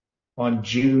on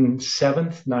June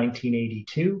 7th,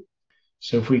 1982.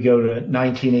 So if we go to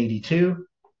 1982,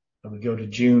 we go to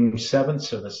June 7th,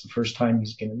 so that's the first time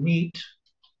he's going to meet.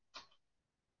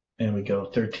 And we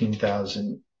go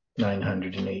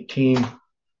 13,918.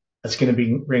 That's going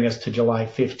to bring us to July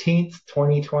 15th,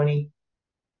 2020.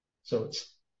 So it's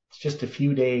just a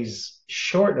few days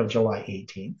short of July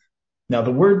 18th. Now,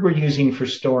 the word we're using for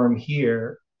storm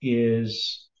here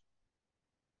is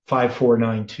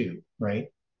 5492, right?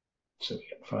 So we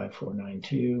got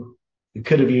 5492. We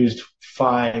could have used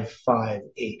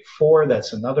 5584.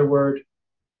 That's another word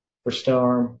for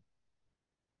storm.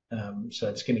 So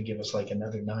it's going to give us like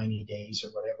another 90 days or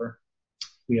whatever.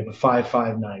 We have a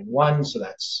 5591, so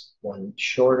that's one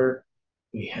shorter.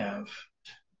 We have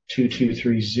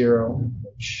 2230,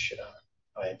 which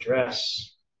I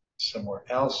address somewhere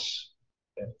else.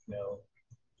 I don't know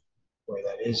where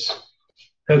that is.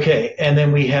 Okay, and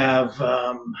then we have,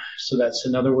 so that's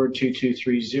another word,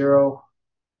 2230.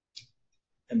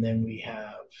 And then we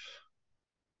have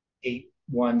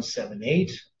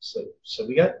 8178. So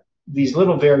we got these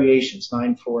little variations,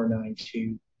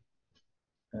 9492.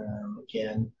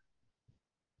 Again,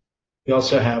 we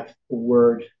also have a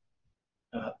word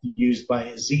used by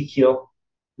Ezekiel,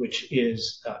 which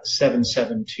is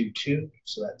 7722.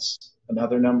 So that's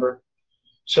another number.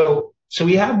 So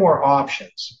we have more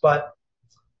options, but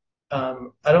I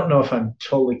don't know if I'm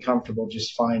totally comfortable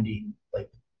just finding like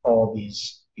all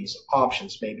these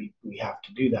options. Maybe we have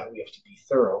to do that. We have to be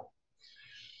thorough.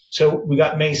 So we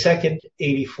got May 2nd,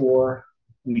 84.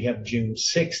 We have June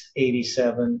 6th,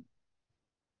 87.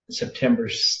 September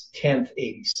 10th,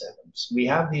 87. So we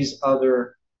have these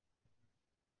other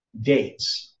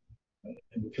dates, right?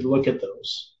 And we could look at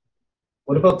those.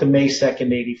 What about the May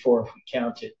 2nd, 84 if we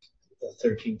counted the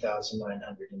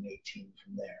 13,918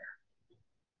 from there?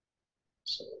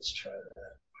 So let's try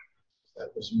that.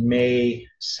 That was May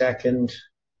 2nd.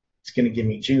 It's going to give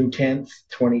me June 10th,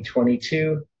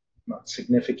 2022. Not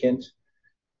significant.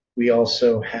 We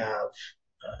also have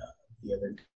the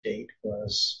other date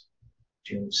was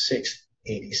June 6th,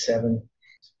 87.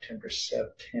 September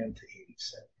 10th, 87.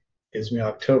 Gives me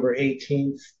October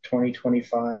 18th,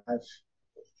 2025.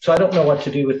 So I don't know what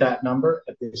to do with that number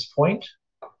at this point.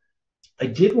 I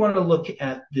did want to look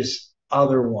at this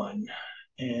other one.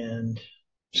 And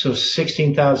so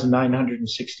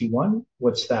 16,961,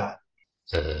 what's that?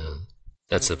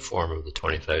 That's a form of the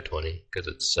 2520 because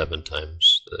it's 7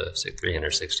 times the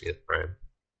 360th prime.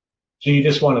 So you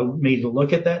just want me to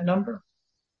look at that number?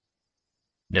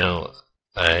 No,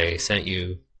 I sent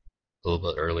you a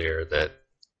little bit earlier that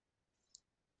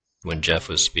when Jeff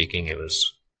was speaking,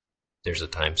 there's a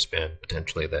time span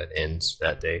potentially that ends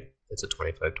that day. It's a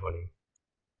 2520.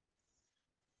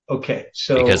 Okay,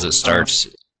 so because it starts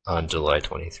on July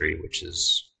 23, which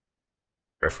is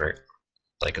referent,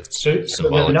 like it's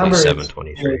symbolically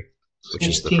 723, which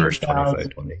is the first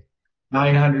 2520.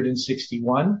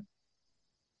 961,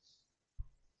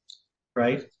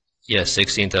 right? Yeah,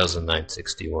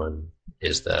 16,961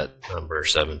 is that number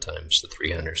 7 times the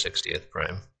 360th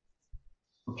prime.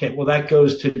 Okay, well that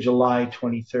goes to July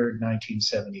 23rd,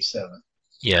 1977.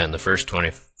 Yeah, and the first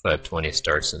 2520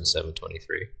 starts in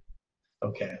 723.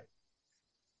 Okay.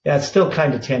 Yeah, it's still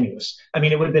kind of tenuous. I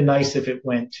mean, it would have been nice if it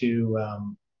went to,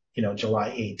 July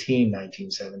 18,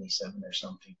 1977 or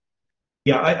something.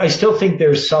 Yeah, I still think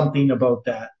there's something about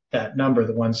that number,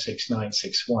 the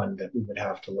 16961, that we would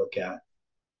have to look at.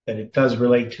 That it does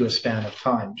relate to a span of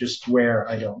time, just where,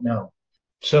 I don't know.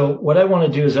 So what I want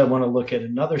to do is I want to look at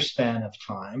another span of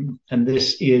time, and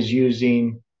this is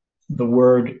using the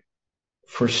word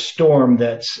for storm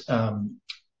that's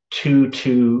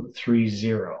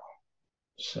 2230.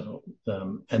 So,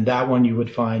 and that one you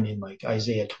would find in like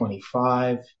Isaiah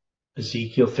 25,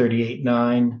 Ezekiel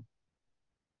 38:9.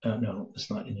 No, it's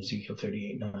not in Ezekiel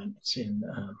 38:9. It's in,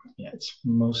 it's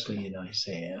mostly in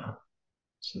Isaiah.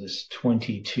 So this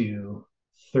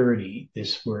 2230,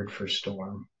 this word for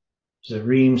storm.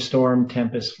 Zarim, storm,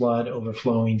 tempest, flood,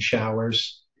 overflowing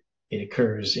showers. It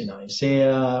occurs in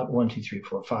Isaiah 1, 2, 3,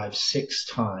 4, 5, 6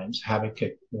 times,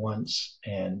 Habakkuk once,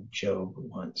 and Job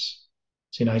once.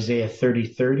 It's in Isaiah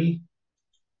 30:30.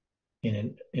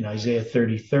 In Isaiah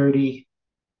 30:30,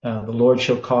 the Lord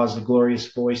shall cause the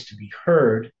glorious voice to be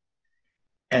heard,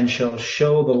 and shall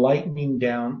show the lightning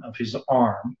down of his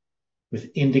arm, with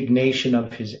indignation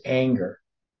of his anger,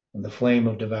 and the flame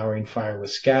of devouring fire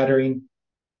with scattering,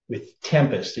 with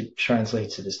tempest. It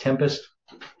translates it as tempest,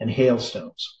 and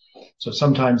hailstones. So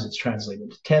sometimes it's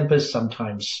translated to tempest,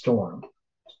 sometimes storm.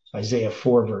 Isaiah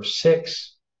 4, verse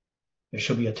 6. There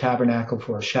shall be a tabernacle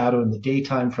for a shadow in the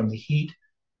daytime from the heat,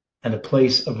 and a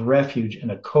place of refuge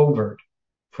and a covert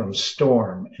from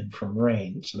storm and from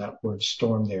rain. So that word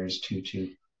storm there is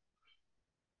 2230.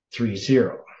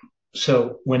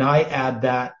 So when I add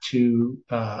that to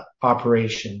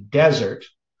Operation Desert,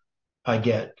 I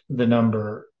get the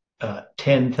number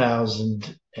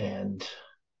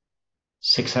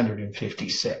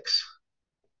 10,656,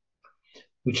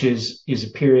 which is a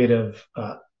period of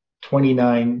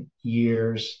 29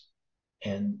 years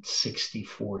and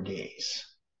 64 days,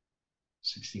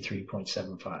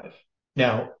 63.75.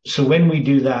 Now, so when we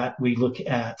do that, we look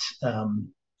at,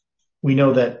 we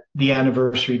know that the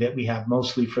anniversary that we have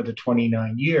mostly for the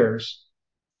 29 years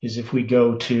is if we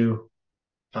go to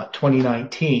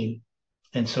 2019.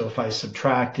 And so if I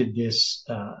subtracted this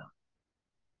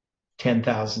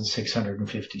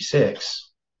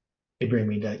 10,656, it bring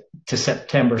me to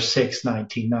September 6,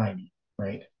 1990,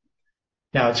 right?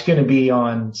 Now it's going to be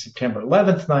on September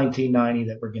 11th, 1990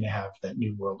 that we're going to have that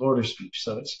New World Order speech.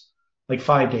 So it's like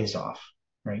 5 days off,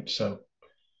 right? So,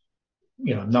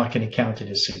 I'm not going to count it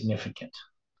as significant.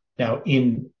 Now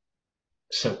in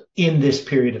this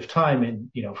period of time, and,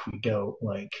 if we go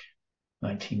like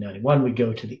 1991, we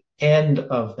go to the end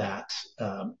of that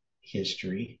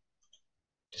history,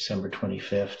 December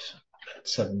 25th,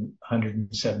 that's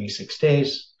 776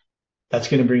 days. That's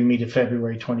going to bring me to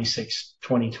February 26,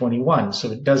 2021.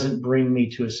 So it doesn't bring me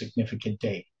to a significant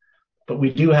date. But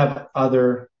we do have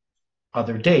other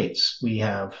dates. We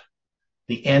have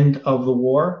the end of the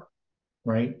war,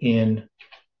 right, in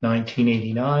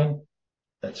 1989.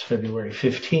 That's February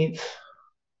 15th.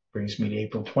 Brings me to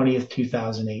April 20th,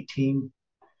 2018.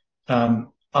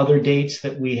 Other dates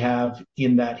that we have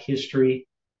in that history,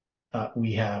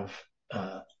 we have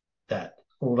that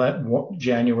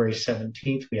January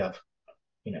 17th. We have,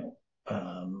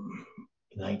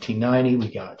 1990.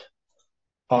 We got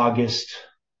August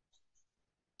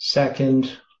 2nd.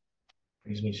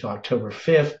 Brings me to October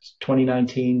 5th,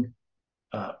 2019.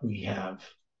 We have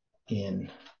in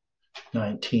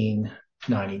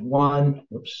 1991.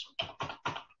 Whoops.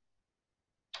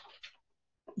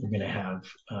 We're going to have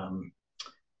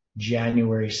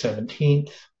January 17th.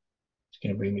 It's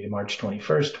going to bring me to March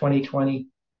 21st, 2020,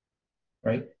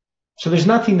 right? So there's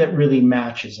nothing that really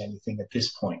matches anything at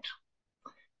this point.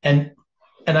 And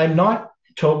I'm not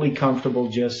totally comfortable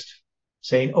just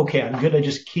saying, okay, I'm going to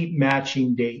just keep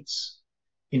matching dates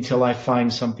until I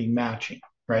find something matching,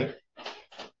 right?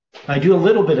 I do a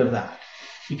little bit of that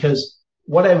because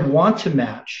what I want to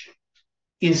match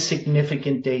is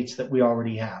significant dates that we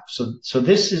already have. So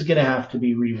this is going to have to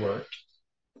be reworked.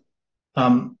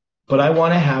 But I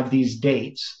want to have these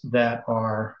dates that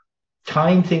are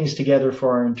tying things together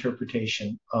for our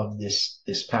interpretation of this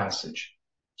passage.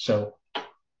 So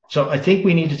I think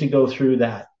we needed to go through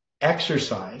that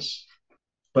exercise,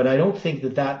 but I don't think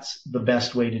that that's the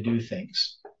best way to do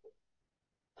things.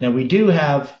 Now we do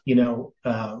have, I'm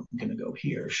going to go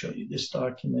here, show you this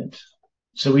document.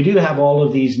 So we do have all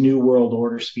of these New World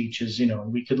Order speeches,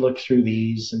 and we could look through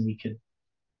these and we could,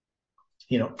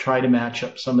 try to match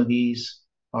up some of these.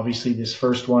 Obviously, this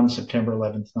first one, September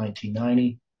 11th,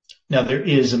 1990. Now, there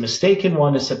is a mistaken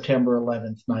one of September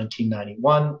 11th,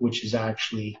 1991, which is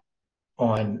actually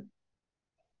on,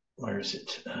 where is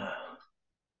it?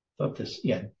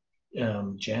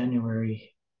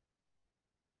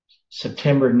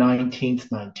 September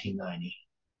 19th, 1990.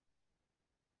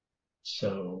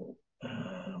 So,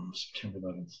 September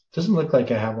 11th. Doesn't look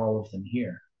like I have all of them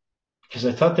here because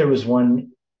I thought there was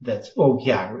one that's,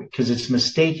 because it's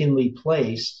mistakenly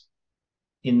placed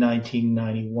in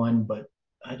 1991, but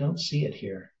I don't see it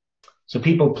here. So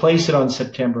people place it on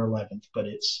September 11th, but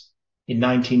it's in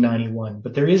 1991.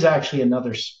 But there is actually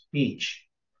another speech.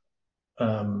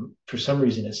 For some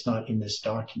reason, it's not in this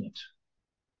document.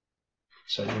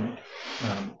 So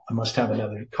I must have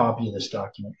another copy of this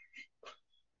document.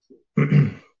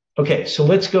 Okay, so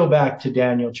let's go back to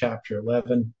Daniel chapter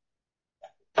 11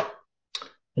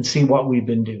 and see what we've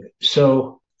been doing.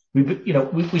 So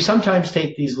we sometimes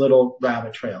take these little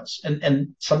rabbit trails,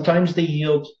 and sometimes they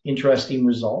yield interesting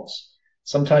results.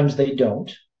 Sometimes they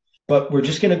don't. But we're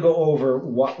just going to go over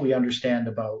what we understand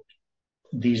about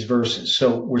these verses.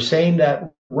 So we're saying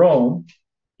that Rome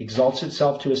exalts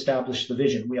itself to establish the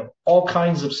vision. We have all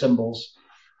kinds of symbols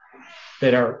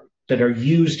that are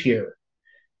used here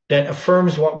that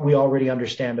affirms what we already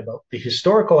understand about the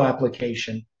historical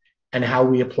application and how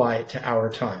we apply it to our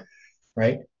time,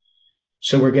 right?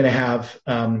 So we're going to have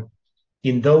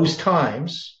in those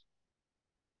times,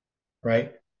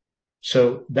 right?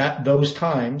 So that those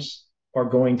times are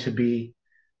going to be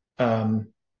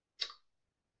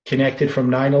connected from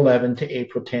 9/11 to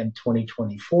April 10,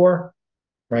 2024,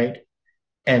 right?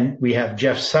 And we have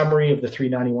Jeff's summary of the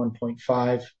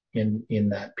 391.5 in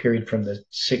that period from the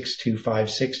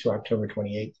 6256 to October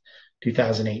 28th,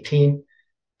 2018,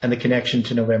 and the connection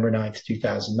to November 9th,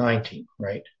 2019,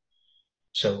 right?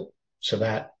 So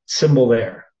that symbol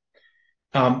there.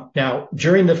 Now,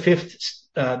 during the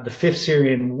fifth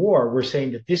Syrian War, we're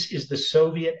saying that this is the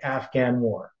Soviet-Afghan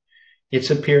War. It's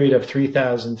a period of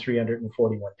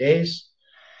 3,341 days,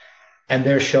 and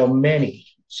there shall many.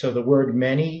 So the word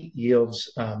many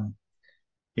yields,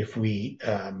 if we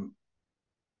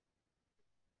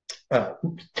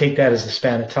take that as the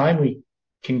span of time, we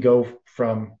can go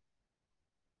from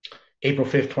April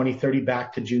 5th, 2030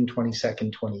 back to June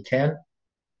 22nd, 2010.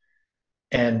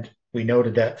 And we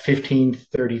noted that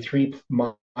 1533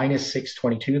 minus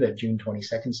 622, that June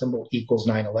 22nd symbol, equals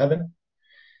 9/11.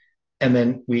 And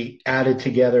then we added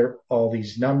together all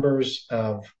these numbers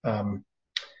of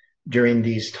during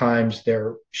these times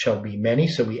there shall be many.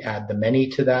 So we add the many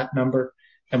to that number,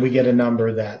 and we get a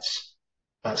number that's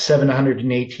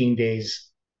 718 days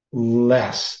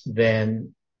less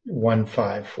than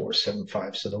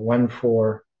 15475. So the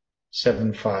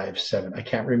 14757. I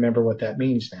can't remember what that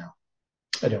means now.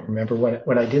 I don't remember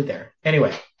what I did there.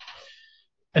 Anyway,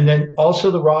 and then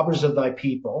also the robbers of thy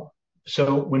people.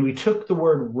 So when we took the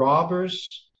word robbers,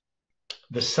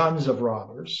 the sons of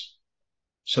robbers,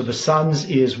 so the sons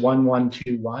is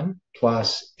 1121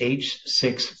 plus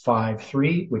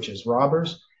H653, which is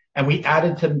robbers, and we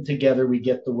added them together, we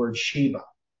get the word Sheba,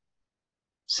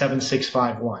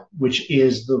 7651, which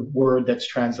is the word that's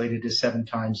translated as 7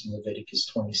 times in Leviticus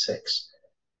 26,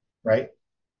 right?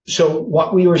 So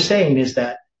what we were saying is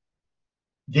that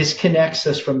this connects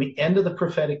us from the end of the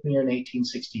prophetic year in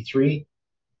 1863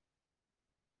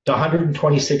 to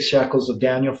 126 shekels of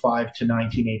Daniel 5 to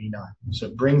 1989. So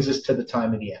it brings us to the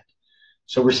time of the end.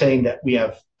 So we're saying that we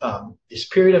have this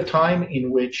period of time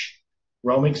in which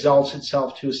Rome exalts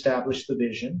itself to establish the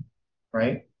vision,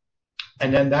 right?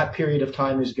 And then that period of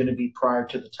time is going to be prior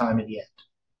to the time of the end,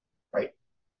 right?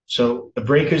 So the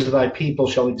breakers of thy people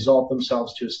shall exalt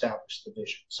themselves to establish the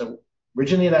vision. So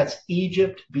originally that's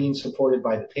Egypt being supported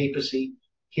by the papacy.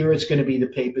 Here it's going to be the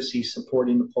papacy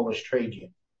supporting the Polish trade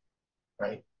union,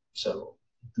 right? So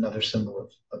another symbol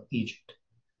of Egypt.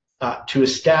 To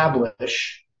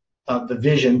establish the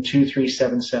vision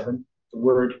 2377, the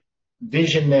word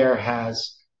vision there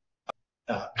has,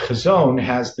 chazon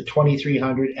has the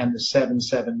 2300 and the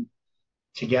 77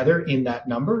 together in that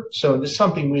number. So this is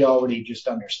something we already just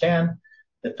understand,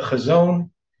 that the chazon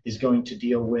is going to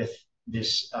deal with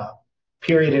this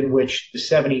period in which the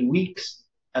 70 weeks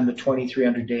and the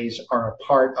 2300 days are a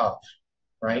part of,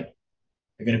 right?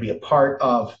 They're going to be a part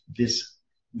of this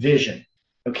vision.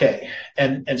 Okay,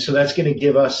 and so that's going to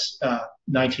give us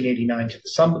 1989 to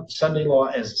the Sunday law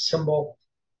as a symbol,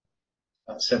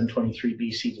 723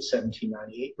 BC to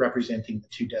 1798, representing the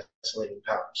 2 desolating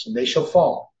powers. And they shall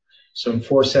fall. So in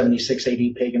 476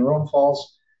 AD, pagan Rome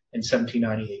falls, and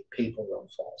 1798, papal Rome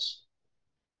falls.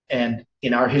 And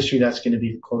in our history, that's going to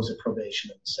be the close of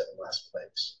probation of the 7 last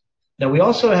plagues. Now, we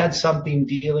also had something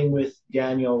dealing with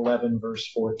Daniel 11, verse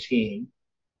 14,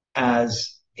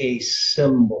 as a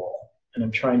symbol. And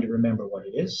I'm trying to remember what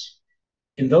it is.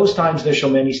 In those times there shall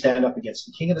many stand up against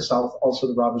the king of the south. Also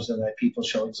the robbers of thy people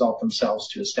shall exalt themselves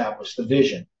to establish the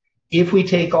vision. If we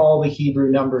take all the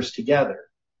Hebrew numbers together,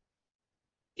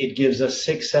 it gives us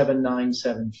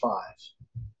 67975.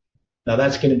 Now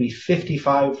that's going to be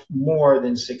 55 more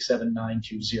than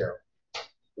 67920,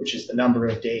 which is the number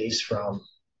of days from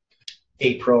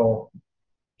April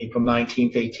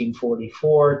 19th,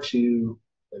 1844 to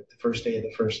the first day of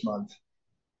the first month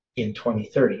in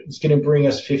 2030. It's going to bring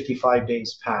us 55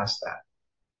 days past that.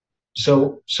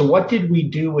 So what did we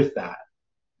do with that?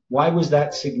 Why was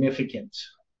that significant?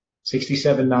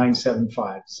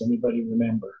 67975. Does anybody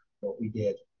remember what we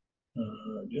did? I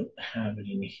don't have it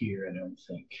in here, I don't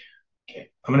think. Okay,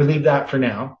 I'm going to leave that for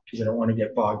now because I don't want to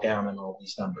get bogged down in all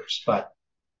these numbers. But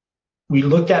we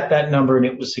looked at that number and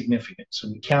it was significant. So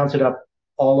we counted up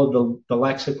all of the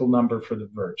lexical number for the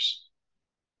verse.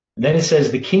 And then it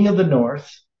says, the king of the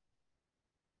north,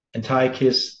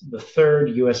 Antiochus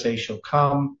III, USA shall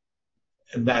come.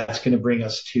 And that's going to bring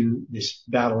us to this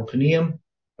Battle of Paneum.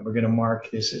 And we're going to mark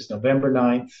this as November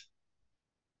 9th,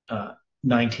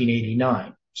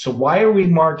 1989. So why are we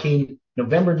marking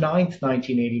November 9th,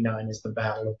 1989 as the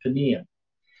Battle of Paneum?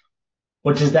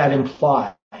 What does that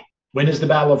imply? When is the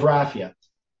Battle of Raphia?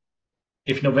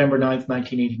 If November 9th,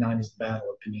 1989 is the Battle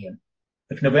of Paneum.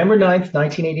 If November 9th,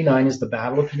 1989 is the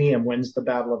Battle of Paneum, when's the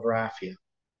Battle of Raphia?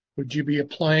 Would you be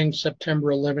applying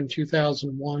September 11,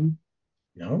 2001?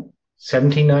 No,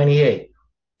 1798.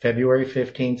 February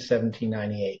 15th,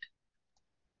 1798.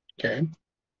 Okay.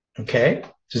 Okay?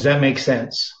 Does that make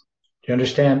sense? Do you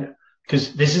understand?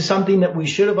 Because this is something that we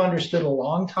should have understood a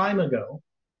long time ago.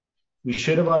 We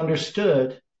should have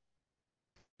understood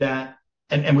that,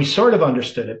 and we sort of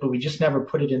understood it, but we just never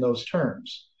put it in those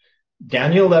terms.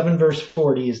 Daniel 11, verse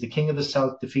 40 is the king of the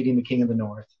south defeating the king of the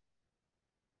north.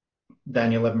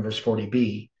 Daniel 11, verse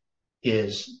 40b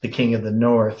is the king of the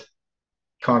north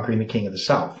conquering the king of the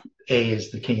south. A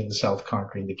is the king of the south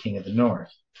conquering the king of the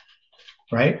north.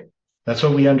 Right? That's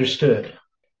what we understood.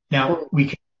 Now, we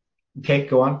can, okay,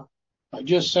 go on. I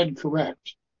just said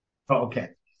correct. Oh,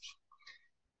 okay.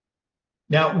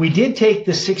 Now, we did take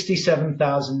the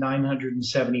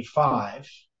 67,975,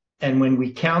 and when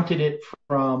we counted it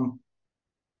from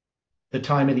the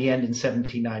time of the end in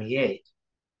 1798,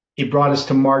 it brought us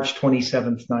to March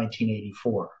 27th,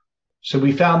 1984. So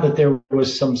we found that there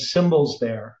was some symbols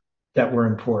there that were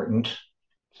important.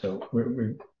 So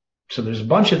so there's a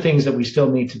bunch of things that we still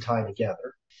need to tie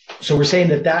together. So we're saying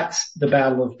that that's the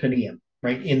Battle of Panium,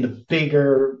 right? In the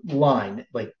bigger line,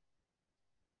 like,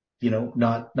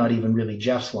 not even really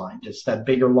Jeff's line, just that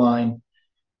bigger line,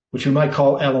 which we might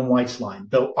call Ellen White's line.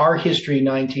 Though our history,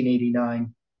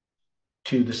 1989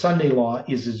 to the Sunday Law,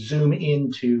 is a zoom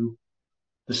into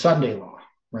the Sunday Law,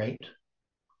 right?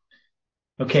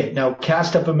 Okay, now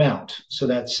cast up amount. So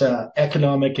that's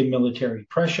economic and military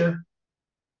pressure.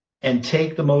 And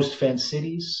take the most fenced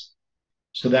cities.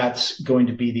 So that's going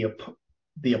to be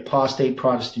the apostate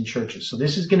Protestant churches. So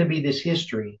this is going to be this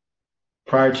history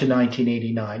prior to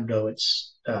 1989, though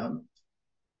it's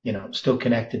still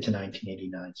connected to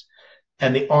 1989.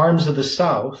 And the arms of the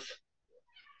South.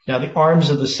 Now, the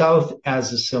arms of the South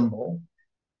as a symbol,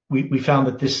 we found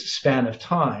that this span of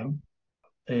time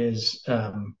is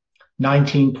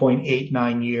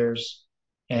 19.89 years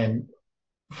and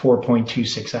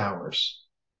 4.26 hours.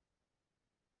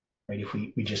 Right? If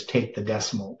we just take the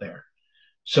decimal there.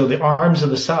 So the arms of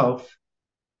the South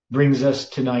brings us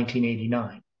to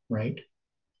 1989, right?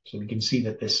 So we can see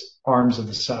that this arms of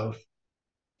the South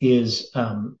is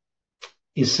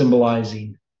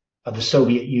symbolizing the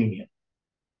Soviet Union.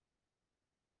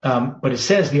 But it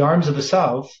says the arms of the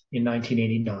South in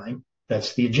 1989,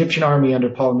 that's the Egyptian army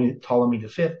under Ptolemy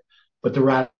V, but the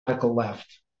radical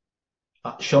left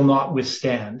shall not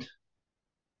withstand.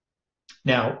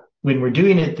 Now, when we're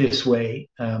doing it this way,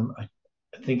 I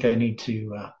think I need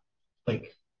to,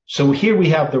 so here we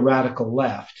have the radical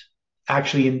left.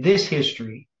 Actually, in this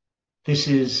history, this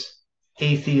is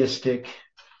atheistic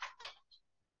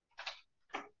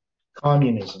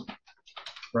communism,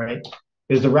 right?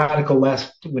 There's the radical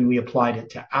left when we applied it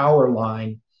to our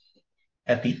line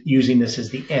using this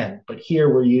as the end, but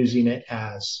here we're using it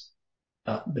as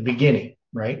the beginning,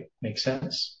 right? Makes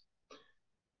sense?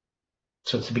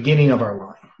 So it's the beginning of our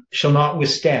line. Shall not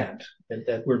withstand.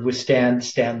 That word withstand,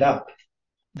 stand up.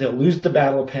 They'll lose the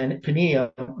Battle of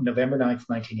Panium, November 9th,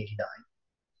 1989.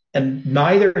 And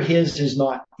neither his is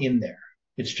not in there.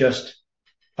 It's just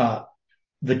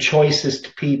the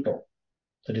choicest people,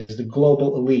 that is the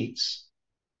global elites.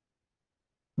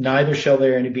 Neither shall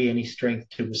there be any strength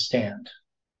to withstand.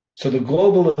 So the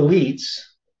global elites,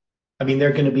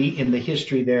 they're going to be in the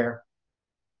history there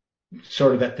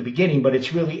sort of at the beginning, but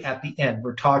it's really at the end.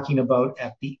 We're talking about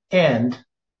at the end,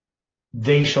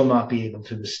 they shall not be able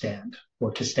to withstand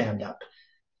or to stand up.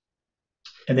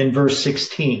 And then verse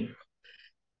 16.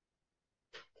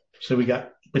 So we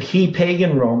got, but he,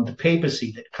 pagan Rome, the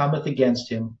papacy that cometh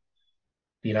against him,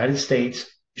 the United States,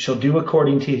 shall do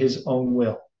according to his own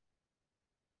will.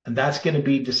 And that's going to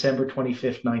be December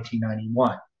 25th,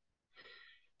 1991.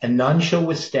 And none shall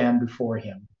withstand before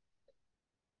him.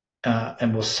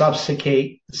 And will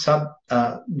subjugate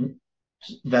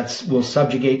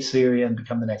Syria and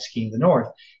become the next king of the north.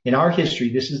 In our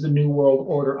history, this is the New World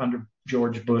Order under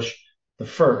George Bush the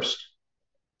first.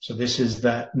 So this is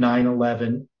that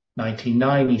 9/11,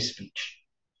 1990 speech.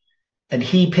 And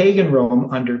he, pagan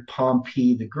Rome, under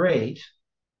Pompey the Great,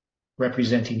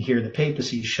 representing here the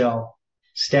papacy, shall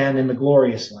stand in the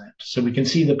glorious land. So we can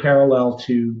see the parallel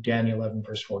to Daniel 11,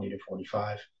 verse 40 to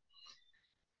 45.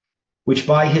 Which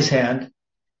by his hand,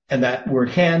 and that word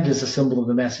hand is a symbol of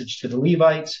the message to the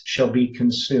Levites, shall be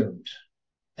consumed.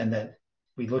 And that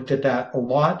we looked at that a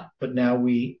lot, but now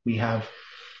we have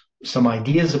some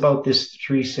ideas about this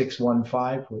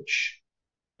 3615, which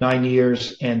 9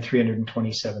 years and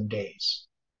 327 days.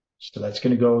 So that's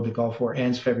going to go, the Gulf War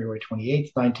ends February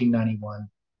 28th, 1991,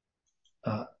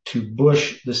 to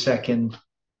Bush the second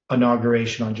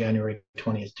inauguration on January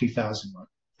 20th, 2001.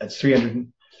 That's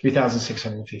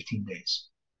 3,615 days.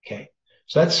 Okay.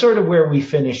 So that's sort of where we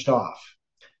finished off.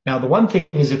 Now, the one thing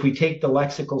is if we take the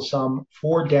lexical sum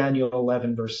for Daniel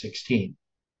 11, verse 16,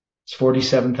 It's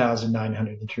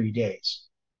 47,903 days.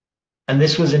 And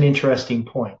this was an interesting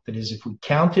point. That is, if we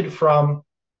counted from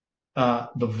the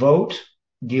vote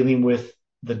dealing with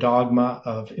the dogma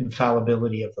of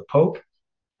infallibility of the Pope,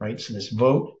 right? So this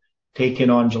vote taken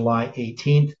on July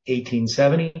 18th,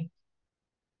 1870,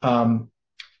 that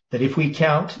if we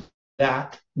count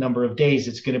that number of days,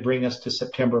 it's going to bring us to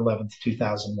September 11th,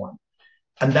 2001.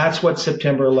 And that's what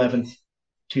September 11th,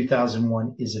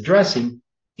 2001 is addressing,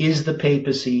 is the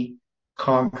papacy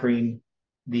conquering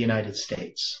the United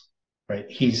States, right?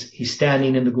 He's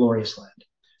standing in the glorious land.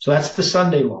 So that's the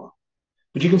Sunday law.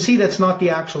 But you can see that's not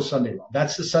the actual Sunday law.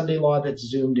 That's the Sunday law that's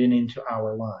zoomed in into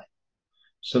our line.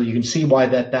 So you can see why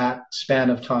that span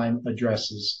of time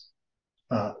addresses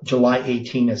July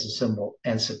 18 as a symbol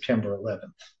and September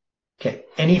 11th. Okay,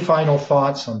 any final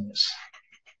thoughts on this?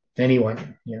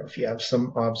 Anyone, if you have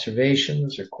some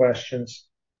observations or questions.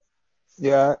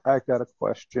 Yeah, I got a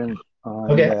question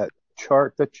on that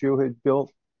chart that you had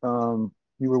built. You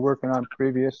were working on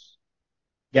previous.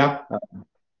 Yeah.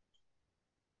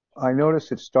 I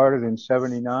noticed it started in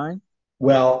 79.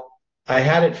 Well, I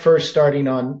had it first starting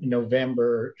on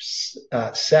November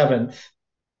 7th,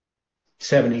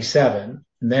 77,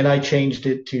 and then I changed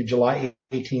it to July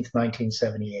 18th,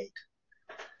 1978.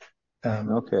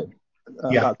 Okay.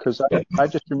 Yeah. Because I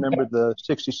just remember the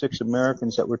 66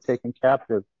 Americans that were taken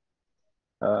captive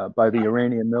by the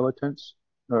Iranian militants,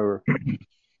 or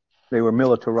they were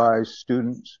militarized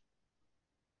students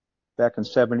back in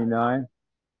 79.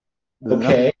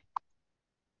 Okay.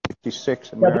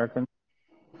 66 Americans.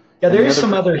 Yeah, there is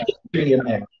some other history in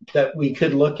there that we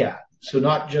could look at. So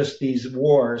not just these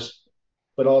wars,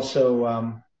 but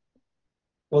also,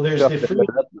 there's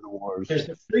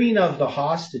the freeing of the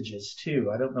hostages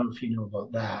too. I don't know if you know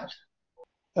about that.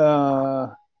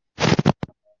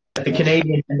 At the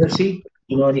Canadian Embassy,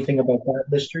 you know anything about that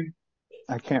history?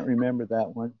 I can't remember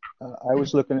that one.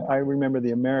 I remember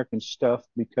the American stuff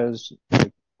because my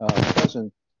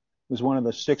cousin was one of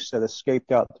the 6 that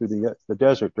escaped out through the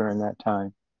desert during that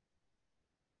time.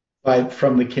 With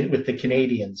the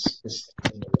Canadians.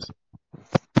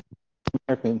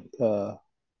 The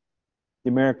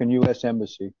American U.S.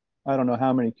 Embassy. I don't know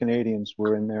how many Canadians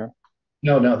were in there.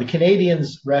 No, the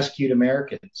Canadians rescued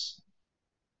Americans.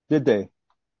 Did they?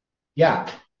 Yeah.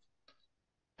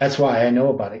 That's why I know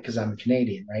about it, because I'm a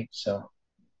Canadian, right? So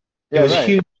it Yeah, was right.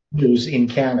 huge news in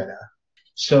Canada.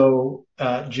 So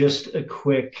just a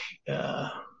quick,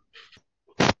 it's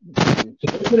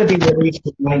going to be released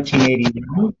in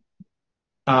 1981,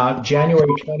 January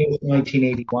 20th,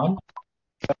 1981.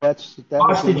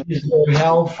 Hostages were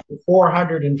held for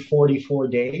 444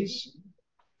 days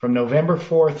from November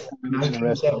 4th,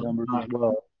 1979.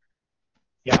 Well.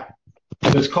 Yeah.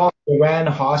 It was called the Iran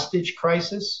hostage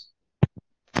crisis.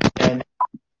 And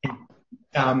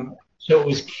so it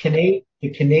was the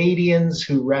Canadians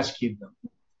who rescued them.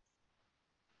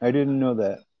 I didn't know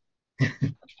that.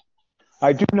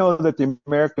 I do know that the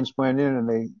Americans went in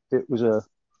and it was a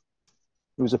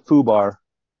FUBAR.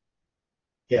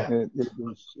 Yeah.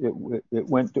 It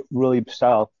went really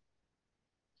south.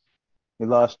 They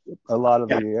lost a lot of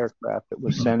the aircraft that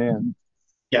was sent in.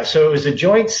 Yeah, so it was a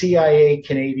joint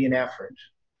CIA-Canadian effort.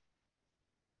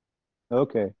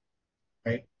 Okay.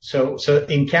 Right. So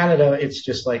in Canada, it's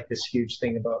just like this huge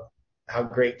thing about how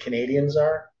great Canadians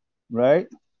are. Right.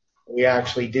 We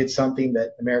actually did something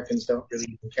that Americans don't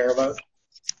really even care about.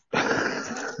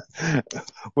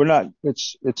 We're not.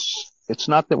 It's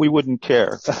not that we wouldn't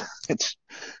care.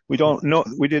 We don't know.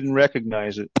 We didn't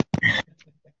recognize it.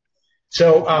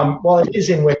 So, it is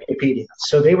in Wikipedia.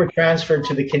 So they were transferred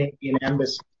to the Canadian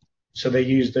Embassy. So they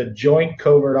used a joint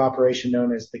covert operation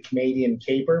known as the Canadian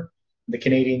Caper. The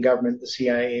Canadian government, the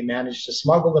CIA, managed to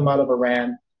smuggle them out of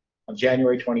Iran on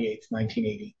January 28th,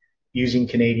 1980, using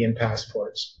Canadian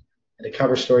passports. And a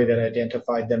cover story that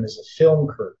identified them as a film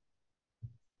crew.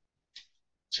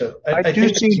 So I do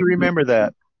seem to remember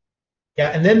that. Yeah,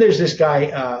 and then there's this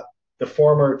guy, the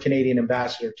former Canadian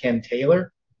ambassador, Ken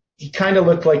Taylor. He kind of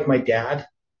looked like my dad.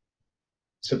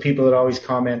 So people would always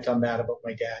comment on that about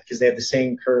my dad because they had the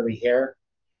same curly hair.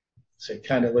 So he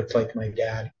kind of looked like my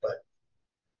dad, but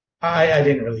I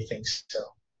didn't really think so.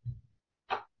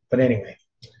 But anyway.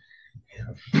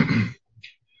 Yeah.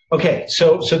 Okay,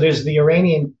 so there's the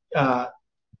Iranian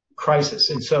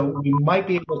crisis. And so we might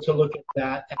be able to look at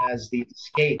that as the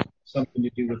escape, something to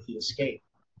do with the escape,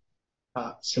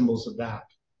 symbols of that.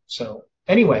 So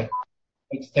anyway,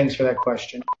 thanks for that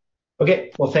question.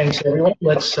 Okay, well, thanks, everyone.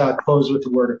 Let's close with a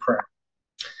word of prayer.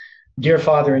 Dear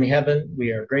Father in heaven,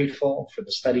 we are grateful for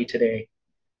the study today,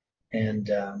 and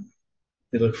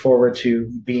we look forward to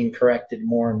being corrected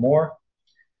more and more.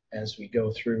 as we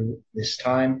go through this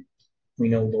time. We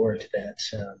know, Lord, that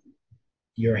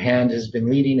your hand has been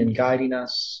leading and guiding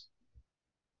us.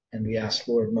 And we ask,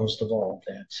 Lord, most of all,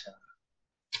 that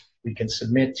we can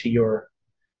submit to your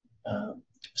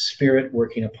Spirit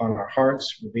working upon our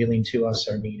hearts, revealing to us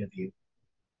our need of you.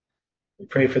 We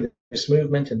pray for this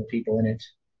movement and the people in it.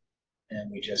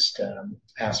 And we just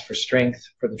ask for strength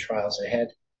for the trials ahead.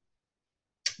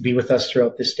 Be with us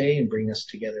throughout this day and bring us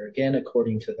together again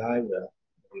according to thy will.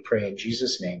 We pray in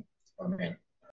Jesus' name. Amen.